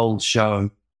the polls show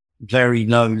very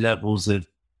low levels of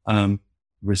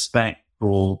respect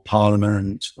for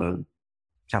parliament, for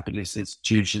capitalist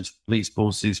institutions, for police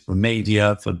forces, for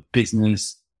media, for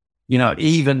business. You know,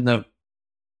 even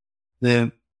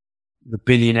the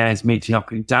billionaires meeting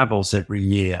up in Davos every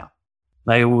year,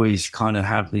 they always kind of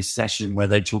have this session where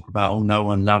they talk about, oh, no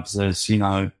one loves us. You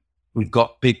know, we've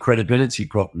got big credibility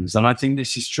problems. And I think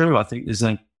this is true. I think there's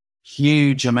a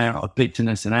huge amount of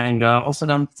bitterness and anger,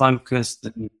 often unfocused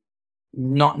and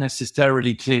not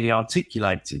necessarily clearly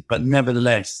articulated, but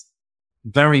nevertheless,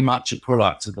 very much a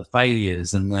product of the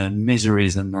failures and the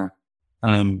miseries and the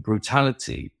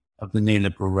brutality of the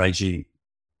neoliberal regime.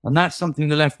 And that's something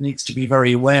the left needs to be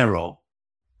very aware of.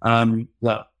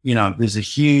 That, you know, there's a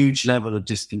huge level of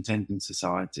discontent in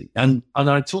society. And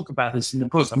I talk about this in the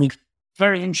book. I mean,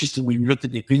 very interesting when you look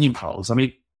at the opinion polls. I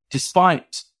mean,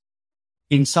 despite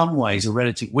in some ways a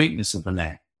relative weakness of the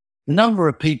left, the number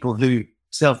of people who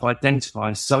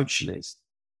self-identify as socialist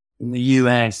in the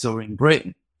US or in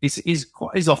Britain is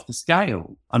off the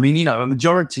scale. I mean, you know, a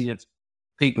majority of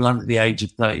people under the age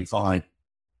of 35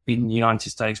 in the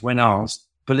United States, when asked,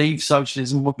 believe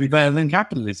socialism would be better than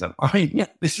capitalism. I mean, yeah,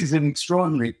 this is an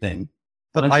extraordinary thing.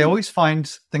 But I always find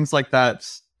things like that.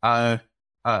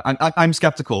 I'm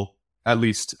skeptical, at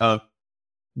least, of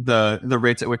the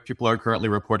rates at which people are currently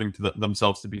reporting to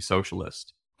themselves to be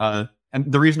socialist. And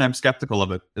the reason I'm skeptical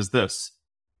of it is this: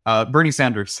 Bernie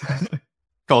Sanders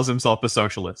calls himself a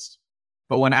socialist,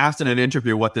 but when asked in an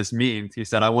interview what this means, he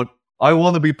said, "I want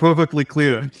to be perfectly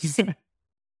clear."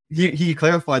 He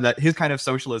clarified that his kind of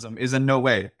socialism is in no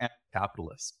way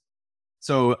anti-capitalist.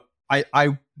 So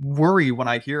I worry when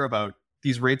I hear about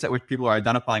these rates at which people are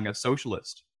identifying as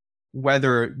socialist,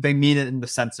 whether they mean it in the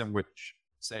sense in which,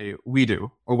 say, we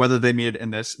do, or whether they mean it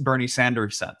in this Bernie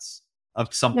Sanders sense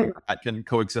of something that can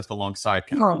coexist alongside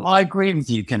capitalism. I agree with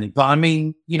you, Kenny. But I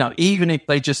mean, you know, even if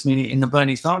they just mean it in the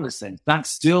Bernie Sanders sense, that's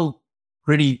still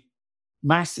pretty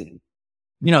massive.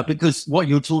 You know, because what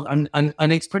you're talking, and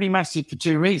it's pretty massive for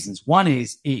two reasons. One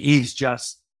is it is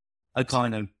just a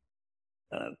kind of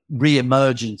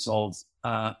re-emergence of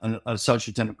a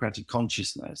social democratic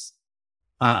consciousness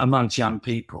amongst young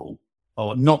people,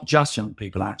 or not just young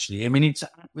people, actually. I mean,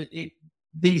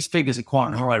 these figures are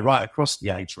quite high right across the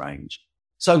age range.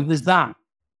 So there's that.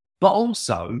 But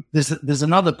also, there's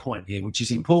another point here, which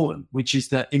is important, which is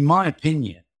that, in my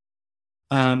opinion,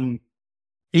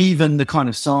 even the kind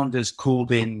of Sanders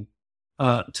Corbyn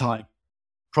type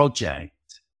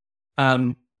project,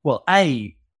 would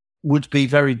be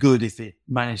very good if it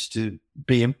managed to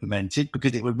be implemented,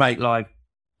 because it would make life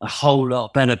a whole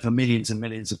lot better for millions and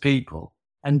millions of people.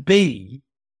 And B,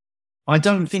 I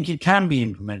don't think it can be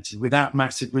implemented without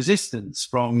massive resistance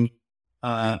from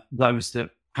those that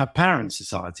have power in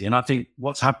society. And I think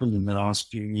what's happened in the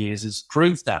last few years has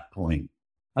proved that point.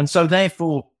 And so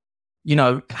therefore, you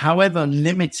know, however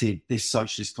limited this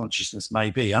socialist consciousness may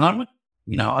be, and I wouldn't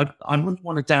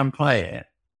want to downplay it,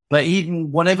 but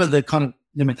even whatever the kind of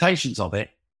limitations of it,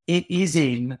 it's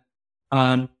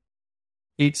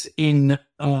in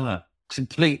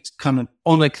complete kind of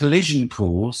on a collision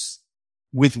course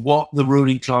with what the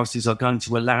ruling classes are going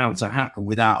to allow to happen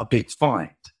without a big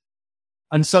fight.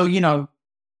 And so, you know, mass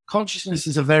consciousness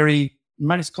is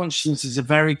a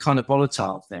very kind of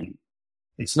volatile thing.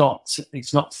 It's not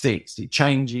fixed. It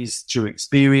changes through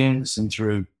experience and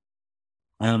through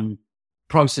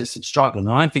process of struggle.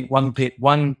 And I think one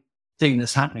thing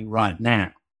that's happening right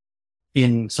now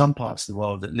in some parts of the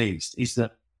world, at least, is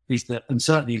that, and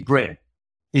certainly in Britain,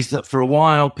 is that for a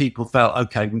while people felt,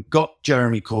 okay, we've got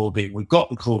Jeremy Corbyn, we've got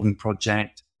the Corbyn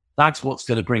project. That's what's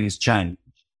going to bring us change.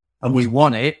 And we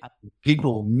want it.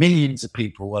 Millions of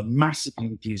people were massively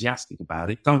enthusiastic about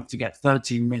it. Don't forget,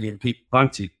 13 million people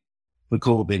voted for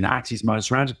Corbyn at his most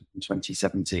radical in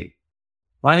 2017.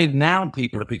 I think now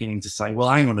people are beginning to say, well,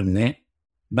 hang on a minute.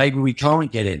 Maybe we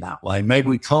can't get it that way. Maybe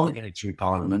we can't get it through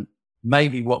Parliament.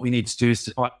 Maybe what we need to do is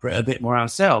to fight for it a bit more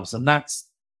ourselves. And that's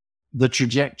the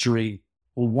trajectory,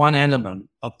 or one element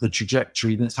of the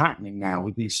trajectory that's happening now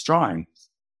with these strikes.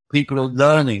 People are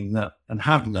learning that, and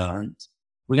have learned,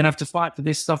 we're going to have to fight for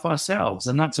this stuff ourselves.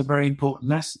 And that's a very important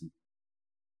lesson.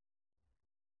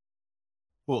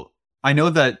 Well, I know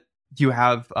that you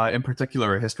have, in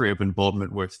particular, a history of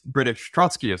involvement with British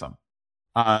Trotskyism.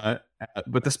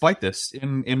 But despite this,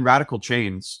 in Radical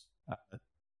Chains,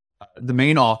 the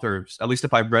main authors, at least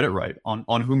if I've read it right,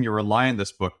 on whom you rely in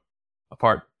this book,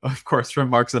 apart, of course, from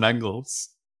Marx and Engels,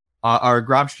 are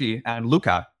Gramsci and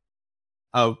Lukács.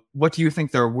 What do you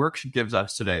think their work gives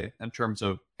us today in terms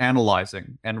of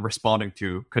analyzing and responding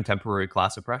to contemporary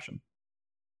class oppression?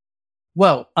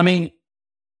 Well,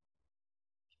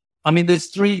 there's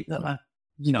three. I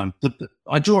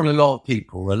draw on a lot of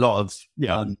people, a lot of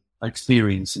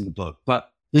experience in the book,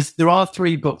 but there are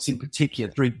three books in particular,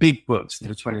 three big books in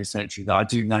the 20th century that I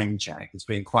do name check as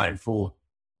being quite important.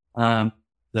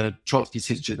 The Trotsky's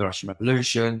History of the Russian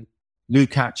Revolution,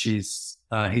 Lukács's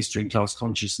History and Class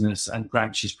Consciousness, and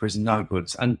Gramsci's Prison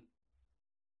Notebooks. And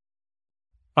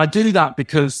I do that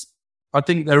because I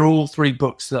think they're all three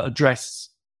books that address,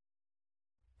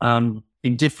 in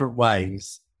different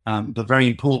ways, but very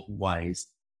important ways,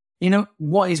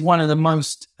 what is one of the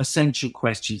most essential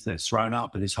questions that's thrown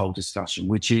up in this whole discussion,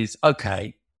 which is,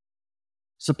 okay,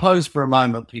 suppose for a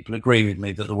moment people agree with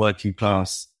me that the working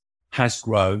class has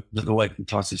grown, that the working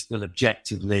class is still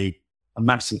objectively a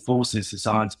massive force in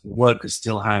society, but workers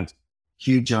still have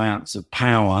huge amounts of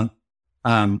power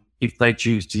if they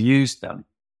choose to use them.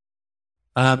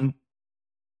 How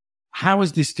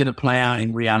is this going to play out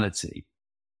in reality?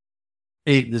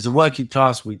 There's a working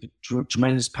class with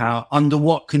tremendous power. Under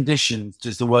what conditions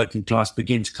does the working class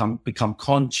begin to become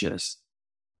conscious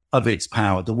of its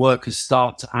power? The workers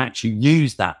start to actually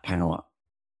use that power.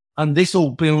 And this all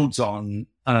builds on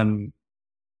a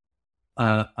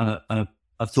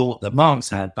thought that Marx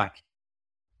had back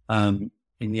in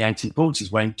the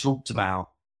 1840s, where he talked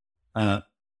about the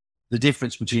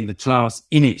difference between the class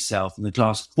in itself and the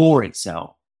class for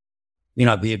itself.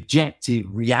 The objective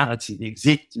reality, the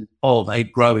existence of a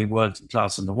growing working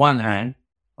class on the one hand,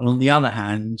 and on the other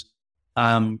hand,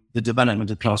 the development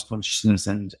of class consciousness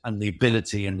and the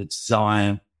ability and the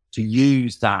desire to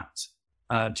use that,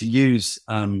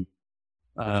 the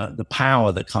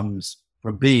power that comes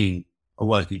from being a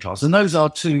working class. And those are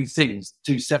two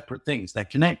separate things. They're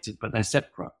connected, but they're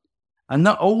separate. And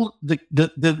not all the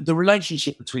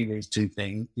relationship between these two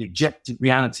things, the objective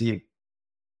reality of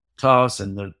class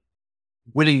and the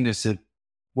willingness of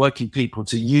working people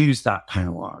to use that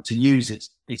power, to use its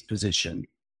position,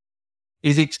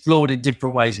 is explored in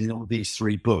different ways in all these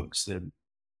three books.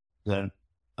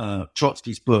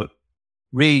 Trotsky's book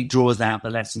really draws out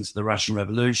the lessons of the Russian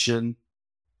Revolution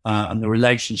and the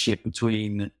relationship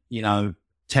between,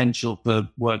 potential for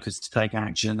workers to take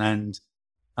action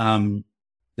and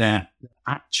their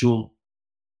actual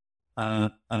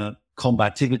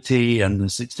combativity and the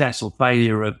success or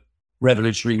failure of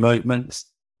revolutionary movements.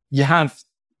 You have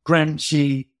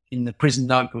Gramsci in the Prison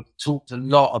Notebook talked a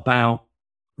lot about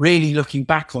really looking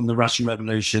back on the Russian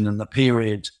Revolution and the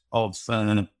period of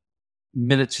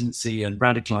militancy and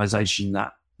radicalization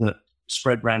that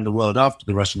spread around the world after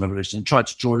the Russian Revolution, and tried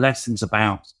to draw lessons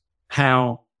about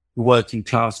how the working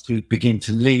class could begin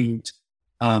to lead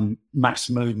mass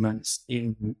movements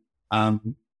in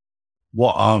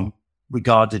what are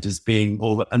regarded as being,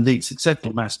 or lead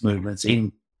successful mass movements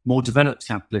in more developed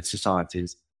capitalist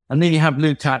societies. And then you have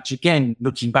Lukács again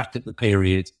looking back at the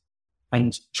period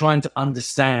and trying to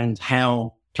understand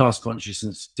how class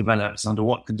consciousness develops, under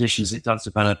what conditions it does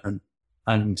develop,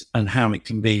 and how it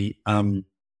can be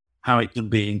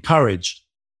encouraged.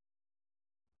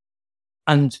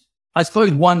 And I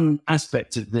suppose one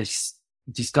aspect of this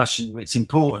discussion that's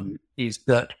important is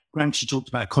that Gramsci talked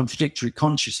about contradictory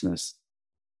consciousness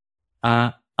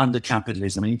under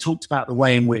capitalism. And he talked about the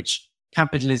way in which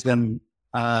capitalism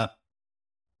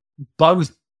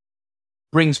both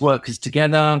brings workers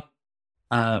together,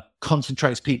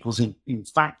 concentrates people in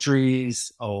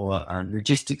factories or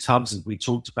logistics hubs, as we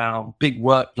talked about, big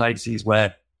workplaces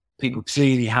where people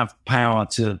clearly have power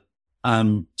to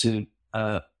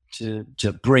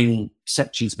bring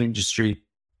sections of industry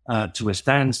to a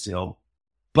standstill.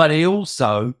 But it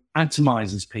also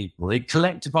atomizes people. It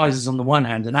collectivizes on the one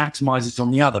hand and atomizes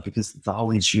on the other, because it's the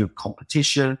whole issue of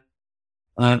competition.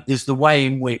 There's the way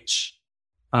in which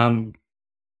the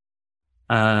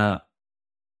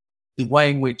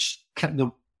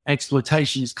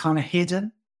exploitation is kind of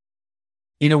hidden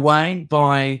in a way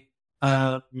by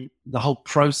the whole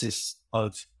process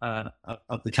of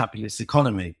the capitalist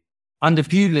economy. Under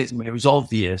feudalism, it was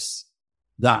obvious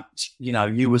that,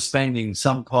 you were spending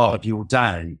some part of your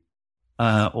day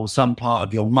or some part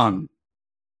of your month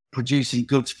producing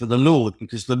goods for the Lord,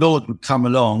 because the Lord would come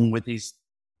along with his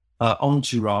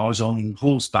entourage on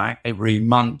horseback every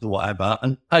month or whatever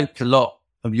and take a lot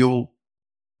of your,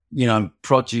 your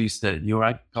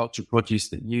agricultural produce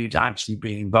that you'd actually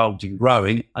been involved in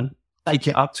growing, and take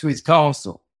it up to his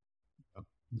castle.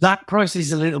 That process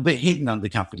is a little bit hidden under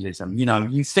capitalism.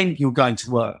 You think you're going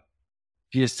to work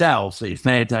for yourself, for a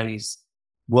fair day's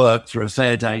work for a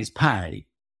fair day's pay.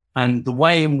 And the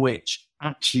way in which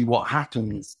actually what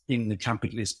happens in the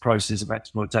capitalist process of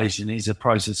exploitation is a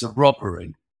process of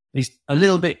robbery. It's a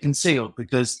little bit concealed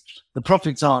because the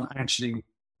profits aren't actually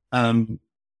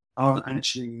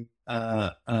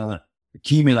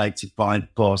accumulated by the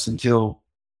boss until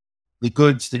the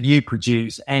goods that you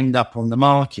produce end up on the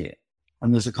market.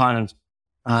 And there's a kind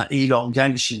of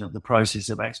elongation of the process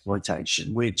of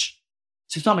exploitation, which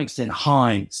to some extent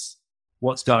hides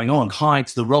what's going on,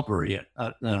 hides the robbery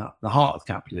at the heart of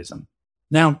capitalism.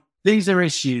 Now, these are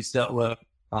issues that were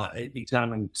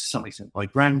examined to some extent by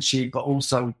Gramsci, but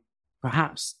also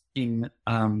perhaps in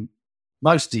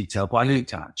most detail by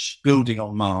Lukács, building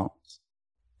on Marx,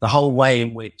 the whole way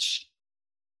in which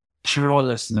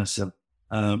powerlessness of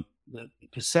the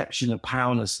perception of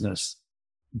powerlessness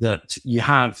that you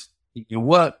have in your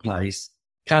workplace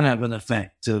can have an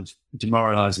effect of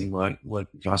demoralizing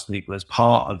working class people as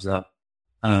part of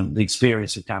the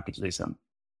experience of capitalism.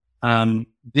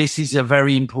 This is a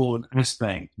very important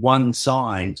aspect, one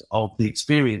side of the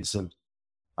experience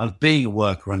of being a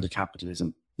worker under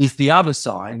capitalism. Is the other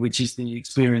side, which is the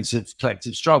experience of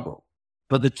collective struggle.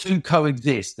 But the two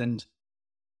coexist. And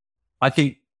I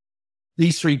think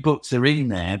these three books are in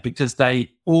there because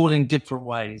they all in different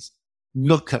ways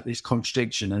look at this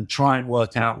contradiction and try and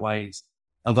work out ways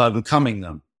of overcoming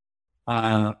them,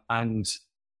 and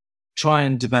try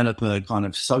and develop a kind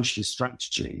of socialist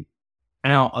strategy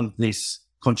out of this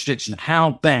contradiction.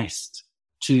 How best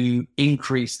to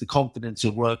increase the confidence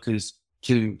of workers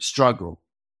to struggle.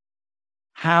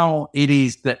 How it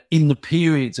is that in the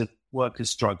periods of workers'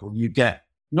 struggle, you get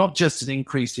not just an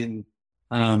increase in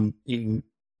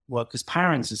workers'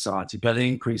 power in society, but an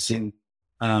increase in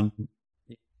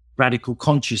radical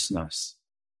consciousness.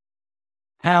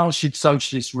 How should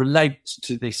socialists relate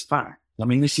to this fact? I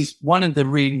mean, this is one of the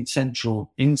really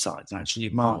central insights, actually,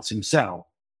 of Marx himself,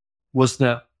 was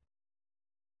that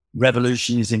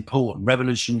revolution is important.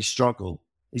 Revolutionary struggle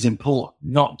is important,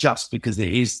 not just because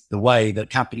it is the way that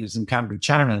capitalism can be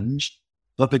challenged,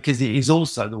 but because it is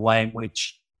also the way in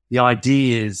which the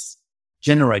ideas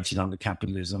generated under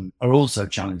capitalism are also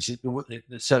challenged.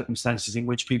 The circumstances in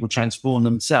which people transform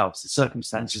themselves, the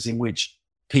circumstances in which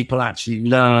people actually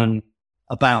learn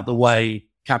about the way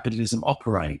capitalism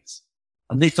operates.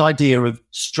 And this idea of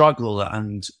struggle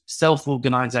and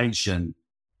self-organization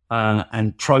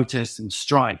and protest and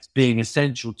strikes being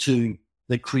essential to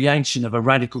the creation of a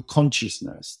radical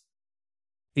consciousness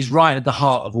is right at the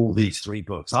heart of all these three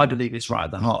books. I believe it's right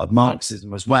at the heart of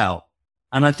Marxism as well.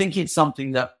 And I think it's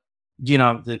something that, you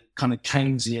know, the kind of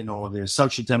Keynesian or the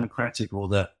social democratic or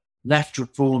the left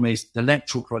reformist, the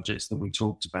electoral projects that we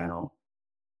talked about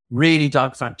really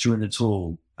don't factor in at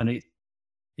all. And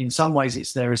in some ways,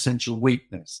 it's their essential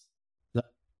weakness. The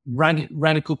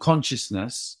radical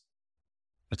consciousness,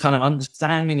 a kind of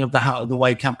understanding of the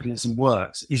way capitalism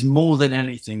works, is more than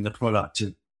anything the product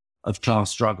of class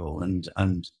struggle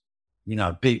and you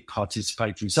know, big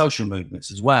participatory social movements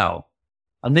as well.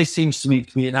 And this seems to me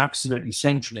to be an absolutely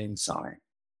central insight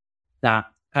that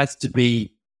has to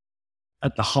be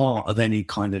at the heart of any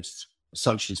kind of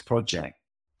socialist project.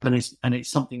 And it's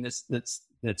something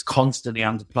that's constantly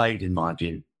underplayed, in my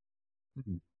view.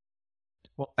 Mm-hmm.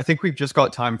 Well, I think we've just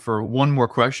got time for one more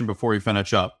question before we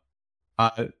finish up.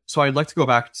 So I'd like to go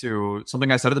back to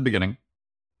something I said at the beginning.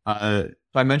 So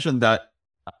I mentioned that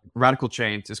Radical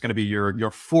Chains is going to be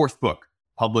your fourth book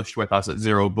published with us at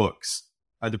Zero Books.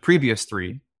 The previous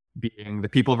three being The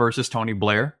People versus Tony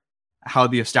Blair, How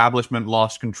the Establishment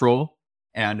Lost Control,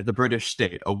 and The British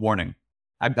State, A Warning.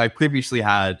 I previously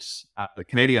had the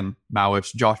Canadian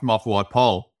Maoist Josh Mafawad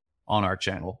Paul on our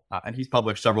channel, and he's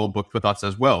published several books with us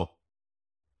as well.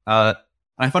 And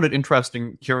I found it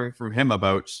interesting hearing from him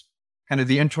about kind of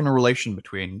the internal relation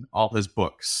between all his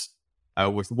books,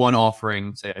 with one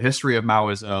offering, say, a history of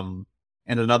Maoism,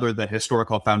 and another the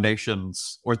historical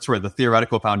foundations, the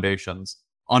theoretical foundations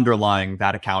underlying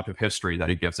that account of history that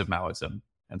he gives of Maoism,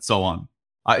 and so on.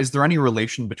 Is there any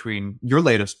relation between your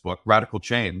latest book, Radical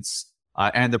Chains,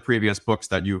 and the previous books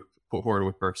that you put forward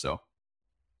with Verso?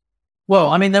 Well,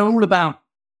 I mean, they're all about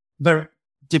very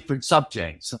different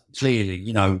subjects. Clearly,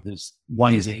 you know, there's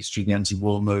one is a history of the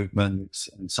anti-war movement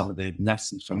and some of the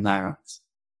lessons from that.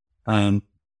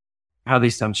 How the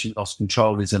establishment lost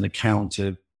control is an account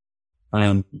of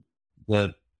the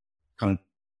kind of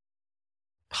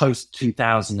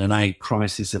post-2008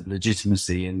 crisis of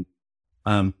legitimacy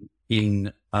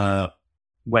in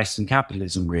Western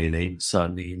capitalism, really,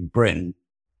 certainly in Britain.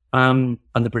 And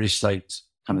the British state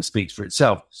kind of speaks for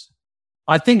itself.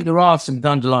 I think there are some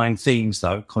underlying themes,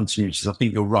 though, continuities. I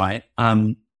think you're right,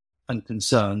 and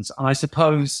concerns. And I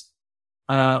suppose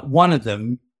one of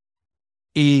them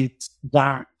is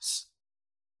that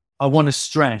I want to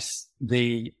stress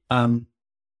the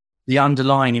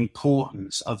underlying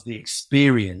importance of the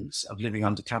experience of living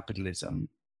under capitalism,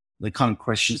 the kind of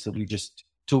questions that we just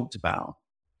talked about,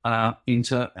 in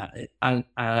terms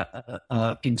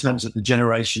of the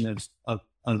generation of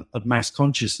mass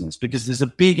consciousness, because there's a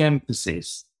big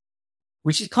emphasis,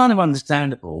 which is kind of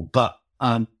understandable, but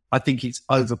I think it's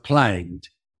overplayed,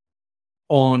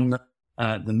 on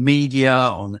the media,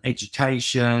 on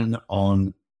education,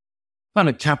 on kind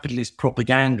of capitalist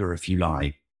propaganda, if you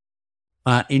like,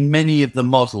 in many of the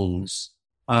models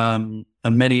and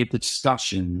many of the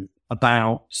discussion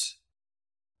about,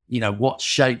 what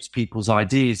shapes people's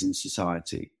ideas in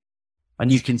society.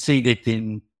 And you can see that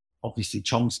in, obviously,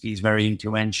 Chomsky is very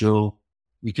influential.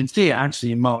 You can see it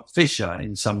actually in Mark Fisher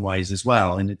in some ways as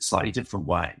well, in a slightly different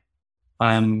way.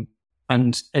 And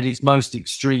at its most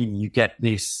extreme, you get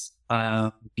this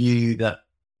view that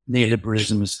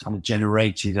neoliberalism has kind of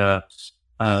generated a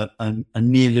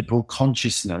neoliberal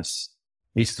consciousness.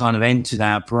 It's kind of entered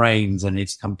our brains and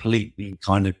it's completely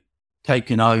kind of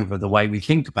taken over the way we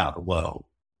think about the world.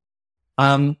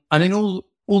 And in all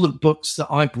the books that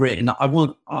I've written,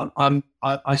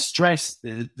 I stress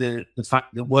the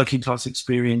fact that working class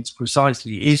experience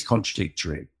precisely is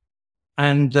contradictory.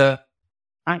 And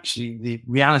actually, the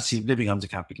reality of living under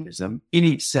capitalism in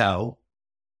itself,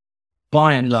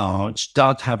 by and large,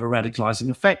 does have a radicalizing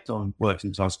effect on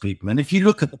working class people. And if you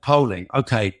look at the polling,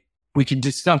 okay, we can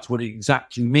discuss what it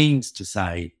exactly means to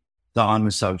say that I'm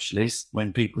a socialist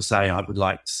when people say I would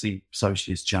like to see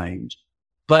socialist change.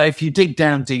 But if you dig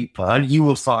down deeper, you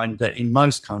will find that in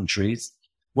most countries,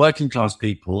 working class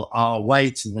people are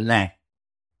way to the left,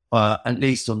 at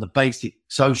least on the basic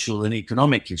social and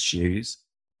economic issues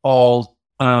of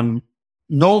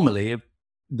normally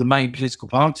the main political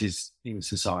parties in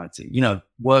society.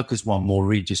 Workers want more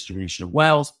redistribution of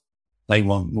wealth. They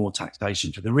want more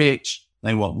taxation for the rich.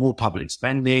 They want more public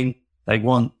spending. They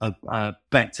want a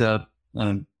better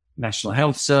national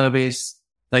health service.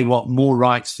 They want more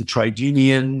rights for trade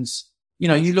unions.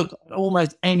 You look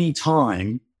almost any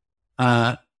time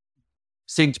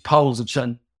since polls have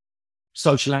shown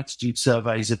social attitude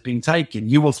surveys have been taken,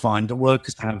 you will find that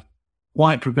workers have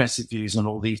quite progressive views on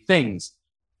all these things.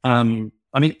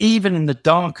 Even in the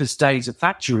darkest days of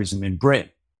Thatcherism in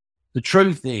Britain, the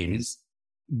truth is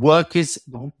workers,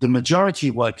 the majority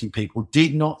of working people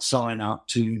did not sign up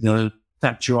to the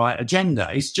Thatcherite agenda.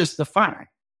 It's just the fact.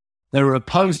 They were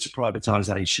opposed to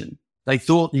privatization. They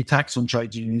thought the attacks on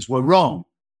trade unions were wrong.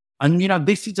 And,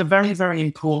 this is a very, very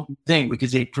important thing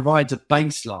because it provides a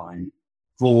baseline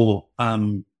for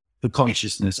the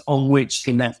consciousness on which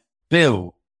the left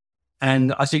build.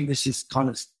 And I think this is kind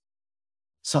of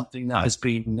something that has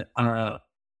been, that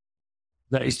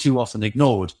is too often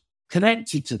ignored.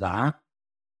 Connected to that,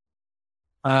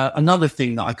 another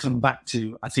thing that I come back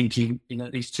to, I think in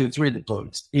at least 2 or 3 of the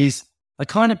books, is a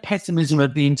kind of pessimism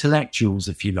of the intellectuals,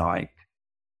 if you like,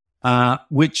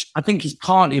 which I think is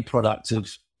partly a product of,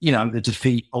 the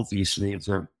defeat, obviously, of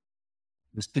the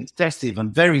successive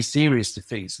and very serious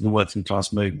defeats of the working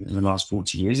class movement in the last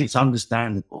 40 years. It's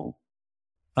understandable.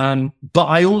 But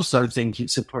I also think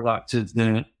it's a product of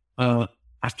the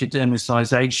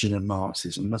academicization of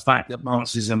Marxism, the fact that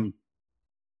Marxism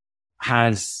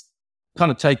has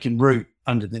kind of taken root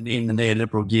in the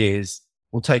neoliberal years,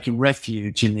 or taking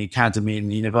refuge in the academy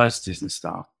and the universities and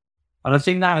stuff. And I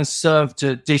think that has served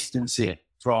to distance it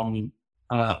from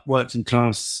working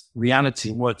class reality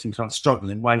and working class struggle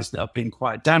in ways that have been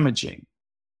quite damaging.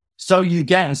 So you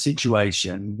get a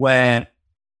situation where,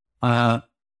 whole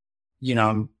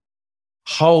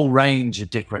range of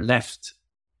different left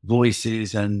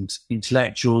voices and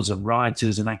intellectuals and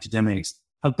writers and academics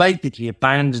have basically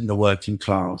abandoned the working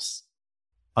class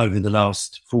over the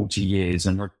last 40 years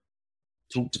and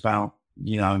talked about,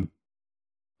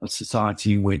 a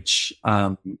society in which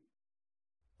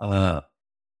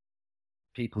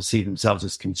people see themselves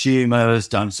as consumers,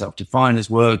 don't self-define as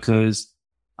workers,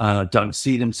 don't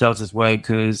see themselves as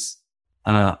workers,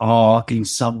 are in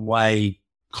some way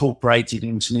incorporated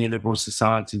into neoliberal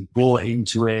society, brought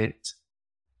into it.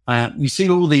 You see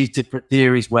all these different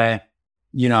theories where,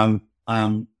 the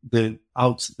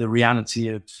reality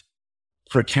of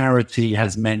precarity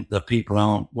has meant that people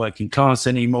aren't working class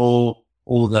anymore,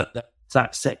 or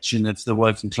that section of the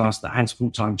working class that has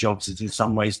full-time jobs is in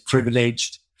some ways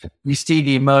privileged. You see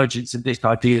the emergence of this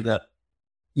idea that,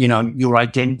 your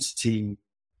identity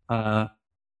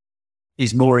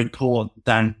is more important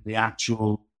than the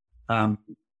actual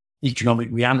economic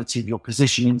reality of your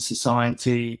position in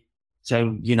society.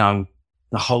 So, the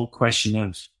whole question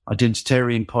of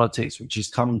identitarian politics, which has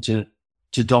come to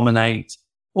dominate,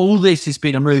 all this has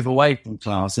been a move away from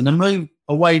class and a move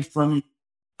away from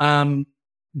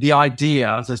the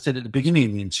idea, as I said at the beginning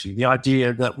of the interview, the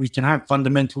idea that we can have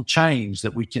fundamental change,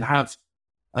 that we can have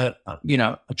a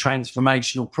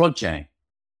transformational project.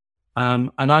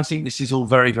 And I think this is all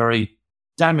very, very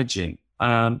damaging.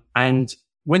 And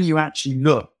when you actually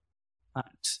look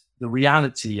at the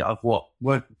reality of what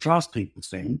working class people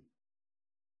think,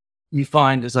 you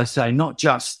find, as I say, not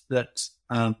just that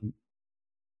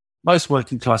most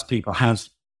working class people have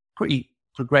pretty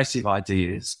progressive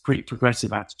ideas, pretty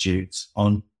progressive attitudes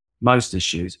on most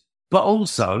issues, but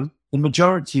also the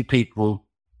majority of people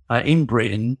in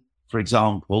Britain, for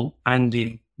example, and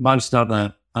in most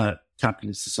other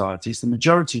capitalist societies, the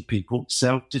majority of people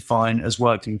self-define as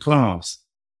working class.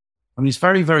 I mean, it's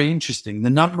very, very interesting. The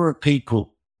number of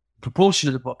people, proportion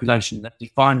of the population that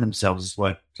define themselves as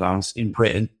working class in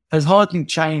Britain has hardly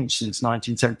changed since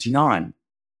 1979.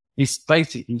 It's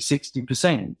basically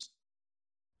 60%.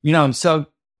 So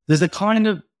there's a kind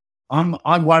of,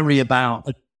 I worry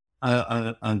about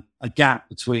a gap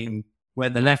between where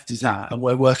the left is at and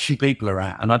where working people are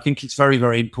at. And I think it's very,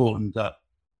 very important that,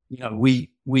 we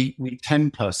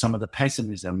temper some of the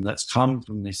pessimism that's come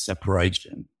from this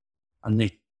separation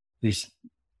and this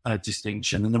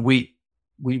distinction. And then we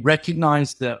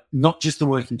recognize that not just the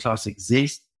working class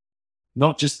exists,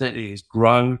 not just that it has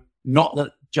grown, not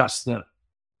that just that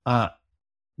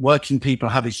working people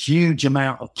have a huge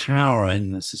amount of power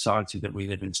in the society that we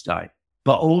live in today,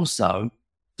 but also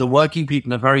the working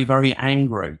people are very, very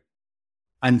angry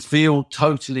and feel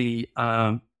totally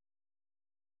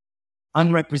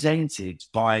unrepresented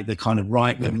by the kind of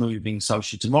right-wing moving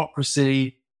social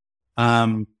democracy,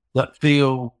 that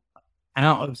feel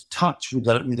out of touch with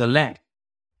the left,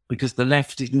 because the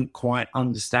left isn't quite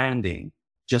understanding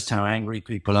just how angry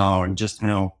people are and just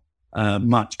how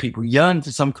much people yearn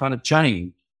for some kind of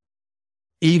change,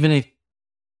 even if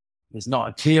there's not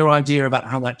a clear idea about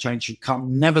how that change should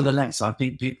come. Nevertheless, I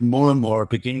think people more and more are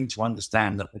beginning to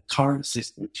understand that the current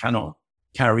system cannot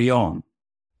carry on,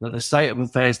 that the state of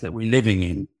affairs that we're living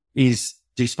in is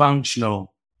dysfunctional,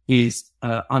 is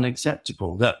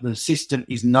unacceptable, that the system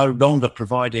is no longer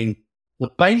providing the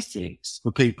basics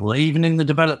for people, even in the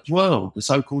developed world, the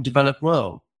so-called developed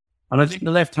world. And I think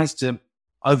the left has to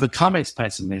overcome its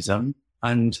pessimism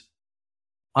and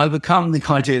overcome the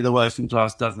idea the working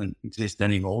class doesn't exist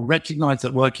anymore, recognize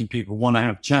that working people want to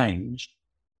have change,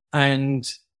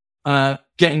 and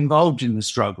get involved in the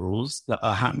struggles that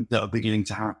are beginning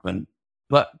to happen,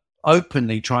 but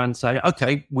openly try and say,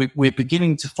 okay, we're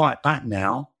beginning to fight back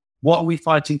now. What are we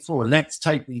fighting for? Let's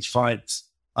take these fights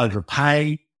over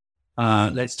pay.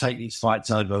 Let's take these fights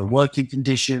over working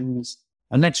conditions,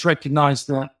 and let's recognize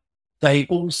that they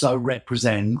also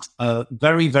represent a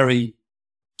very, very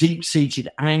deep-seated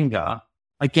anger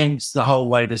against the whole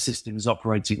way the system is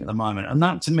operating at the moment. And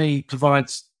that, to me,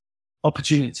 provides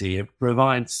opportunity. It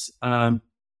provides some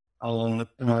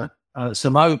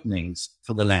openings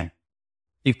for the left.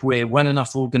 If we're well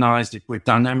enough organized, if we're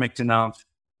dynamic enough,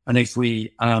 and if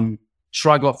we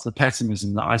shrug off the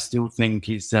pessimism that I still think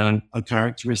is a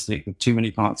characteristic of too many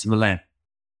parts of the left.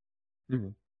 Mm-hmm.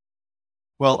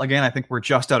 Well, again, I think we're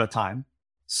just out of time.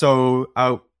 So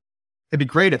it'd be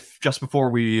great if just before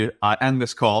we end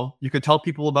this call, you could tell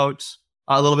people about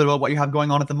a little bit about what you have going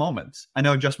on at the moment. I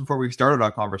know just before we started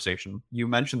our conversation, you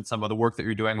mentioned some of the work that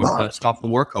you're doing with the Stop the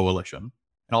War Coalition.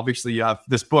 And obviously you have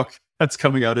this book that's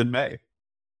coming out in May.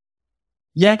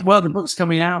 Yeah, well, the book's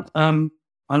coming out. I'll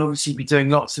obviously be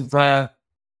doing lots of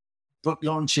book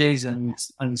launches and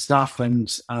stuff,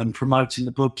 and promoting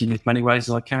the book in as many ways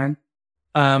as I can.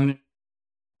 I'm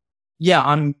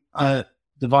the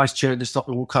vice chair of the Stop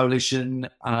the War Coalition.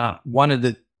 One of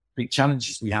the big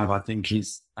challenges we have, I think,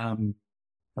 is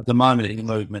at the moment in the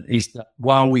movement is that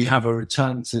while we have a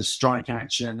return to strike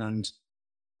action and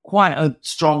quite a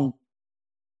strong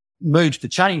mood for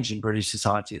change in British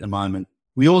society at the moment,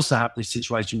 we also have this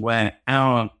situation where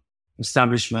our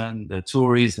establishment, the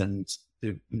Tories and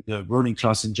the ruling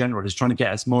class in general, is trying to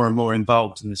get us more and more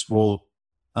involved in this war,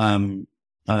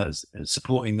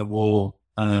 supporting the war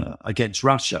against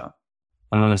Russia,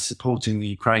 supporting the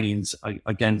Ukrainians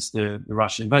against the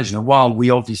Russian invasion. And while we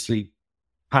obviously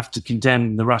have to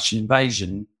condemn the Russian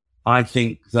invasion, I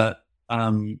think that,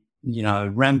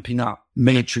 ramping up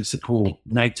military support,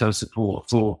 NATO support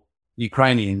for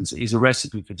Ukrainians is a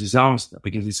recipe for disaster,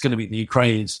 because it's going to be the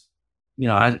Ukrainians,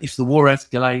 if the war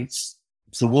escalates,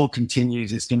 if the war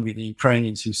continues, it's going to be the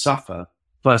Ukrainians who suffer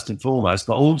first and foremost.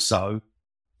 But also,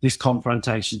 this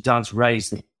confrontation does raise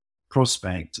the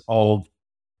prospect of,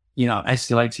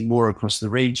 escalating war across the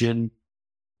region.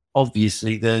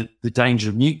 Obviously, the danger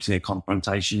of nuclear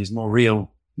confrontation is more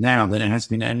real now than it has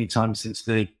been at any time since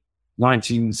the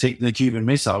Cuban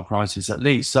Missile Crisis, at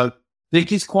least. So I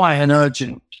think it's quite an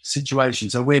urgent situation.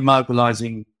 So we're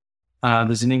mobilizing.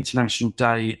 There's an International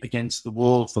Day Against the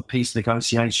War for Peace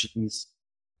Negotiations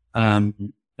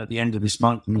at the end of this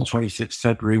month, on the 26th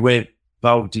February. We're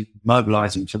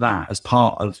mobilizing for that as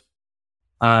part of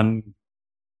trying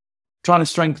to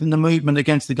strengthen the movement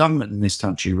against the government in this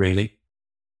country, really.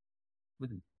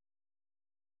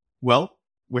 Well,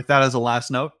 with that as a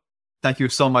last note, thank you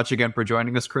so much again for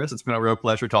joining us, Chris. It's been a real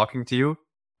pleasure talking to you.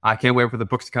 I can't wait for the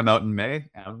books to come out in May,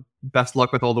 and best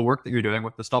luck with all the work that you're doing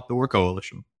with the Stop the War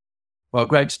Coalition. Well,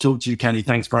 great to talk to you, Kenny.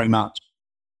 Thanks very much.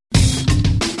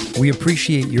 We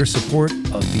appreciate your support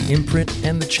of the imprint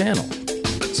and the channel.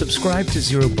 Subscribe to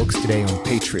Zero Books today on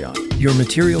Patreon. Your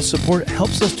material support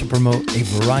helps us to promote a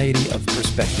variety of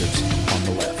perspectives on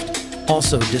the left.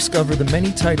 Also, discover the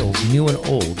many titles, new and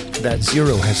old, that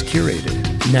Zero has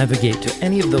curated. Navigate to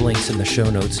any of the links in the show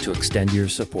notes to extend your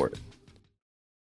support.